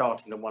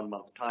restarting the 1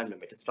 month time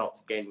limit. It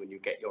starts again when you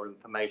get your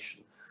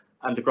information.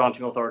 And the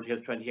granting authority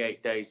has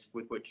 28 days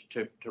with which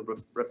to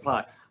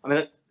reply.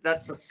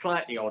 That's a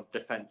slightly odd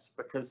defence,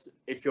 because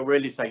if you're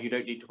really saying you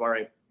don't need to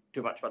worry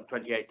too much about the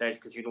 28 days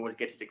because you can always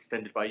get it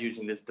extended by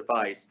using this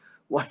device,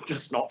 why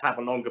just not have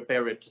a longer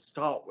period to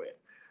start with,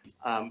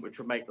 which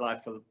would make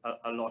life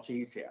a lot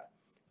easier.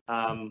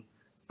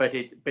 But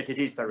it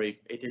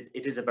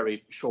is a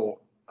very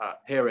short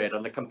period,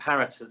 and the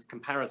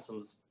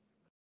comparisons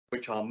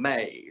which are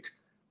made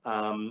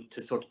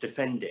to sort of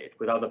defend it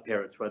with other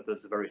periods where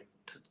there's a very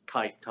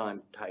tight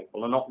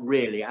timetable are not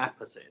really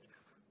apposite,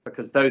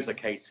 because those are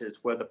cases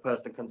where the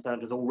person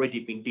concerned has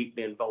already been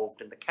deeply involved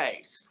in the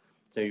case.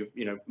 So,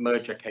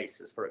 merger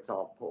cases, for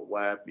example,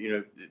 where,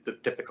 the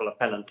typical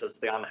appellant is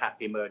the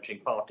unhappy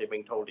merging party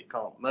being told it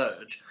can't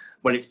merge.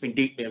 Well, it's been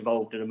deeply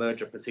involved in a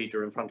merger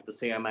procedure in front of the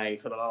CMA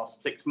for the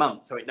last 6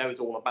 months, so it knows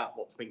all about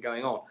what's been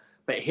going on.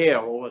 But here,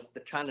 almost the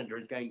challenger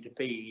is going to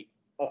be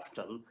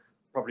often,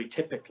 probably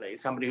typically,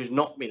 somebody who's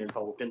not been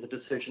involved in the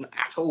decision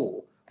at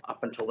all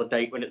up until the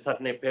date when it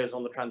suddenly appears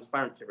on the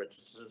transparency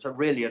register. So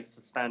really it's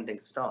a standing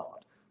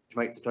start, which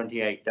makes the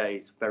 28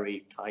 days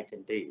very tight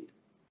indeed.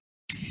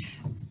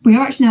 We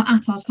are actually now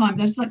at our time,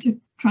 but I'd just like to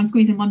try and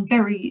squeeze in one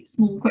very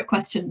small, quick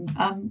question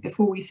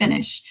before we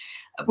finish,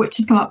 which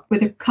has come up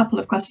with a couple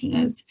of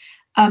questioners,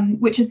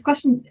 which is the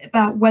question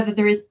about whether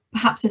there is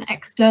perhaps an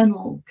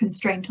external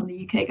constraint on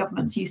the UK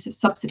government's use of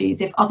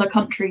subsidies if other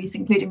countries,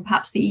 including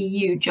perhaps the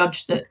EU,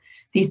 judge that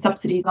these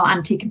subsidies are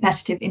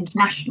anti-competitive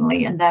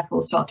internationally and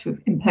therefore start to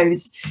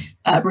impose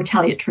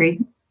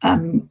retaliatory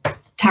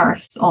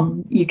tariffs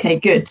on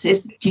UK goods.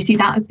 Do you see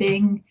that as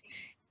being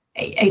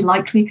a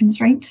likely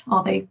constraint?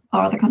 Are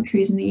other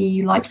countries in the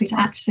EU likely to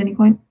act at any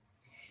point?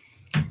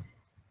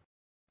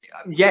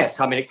 Yes,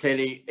 I mean, it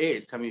clearly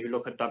is. I mean, you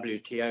look at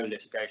WTO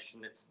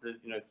litigation, it's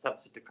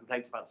the,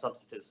 complaints about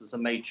subsidies is a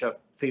major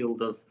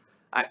field of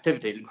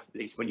activity, at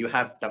least when you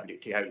have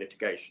WTO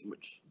litigation,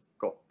 which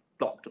got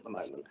blocked at the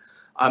moment.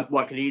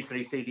 One can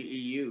easily see the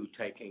EU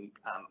taking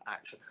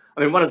action.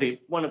 I mean, one of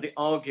the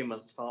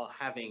arguments for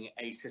having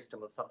a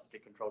system of subsidy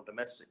control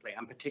domestically,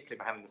 and particularly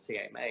for having the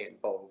CMA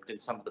involved in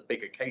some of the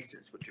bigger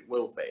cases, which it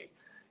will be,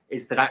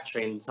 is that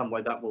actually in some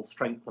way that will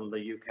strengthen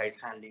the UK's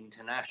hand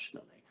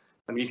internationally.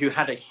 I mean, if you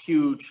had a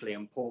hugely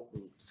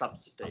important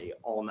subsidy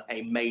on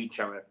a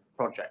major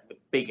project with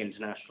big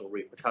international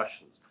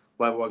repercussions,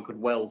 where one could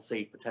well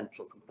see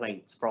potential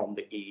complaints from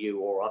the EU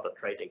or other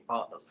trading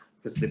partners,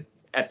 because the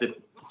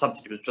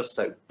subsidy was just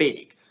so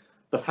big,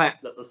 the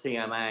fact that the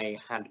CMA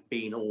had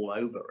been all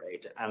over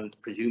it and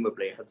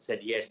presumably had said,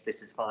 yes,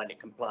 this is fine, it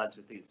complies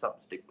with these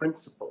subsidy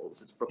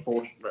principles, it's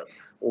proportionate,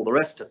 all the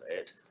rest of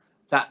it,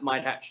 that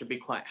might actually be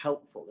quite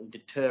helpful in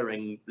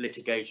deterring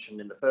litigation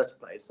in the first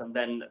place and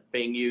then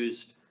being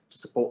used to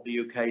support the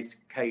UK's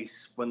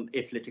case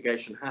if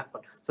litigation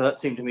happened. So that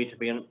seemed to me to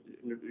be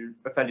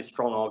a fairly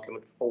strong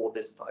argument for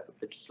this type of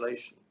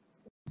legislation.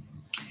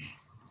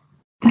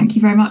 Thank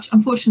you very much.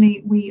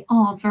 Unfortunately, we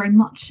are very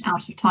much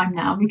out of time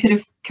now. We could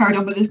have carried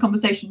on with this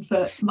conversation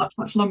for much,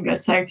 much longer.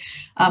 So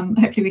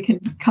hopefully we can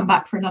come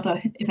back for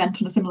another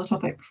event on a similar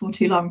topic before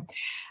too long.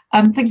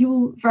 Thank you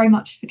all very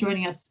much for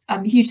joining us.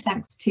 Huge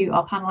thanks to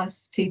our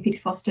panelists, to Peter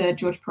Foster,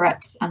 George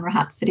Peretz and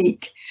Rahat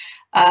Sadiq.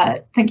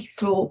 Thank you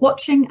for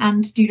watching,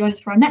 and do join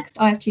us for our next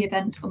IFG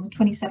event on the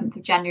 27th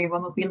of January,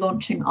 when we'll be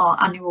launching our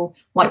annual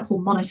Whitehall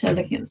Monitor,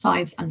 looking at the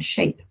size and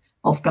shape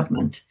of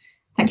government.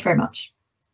 Thank you very much.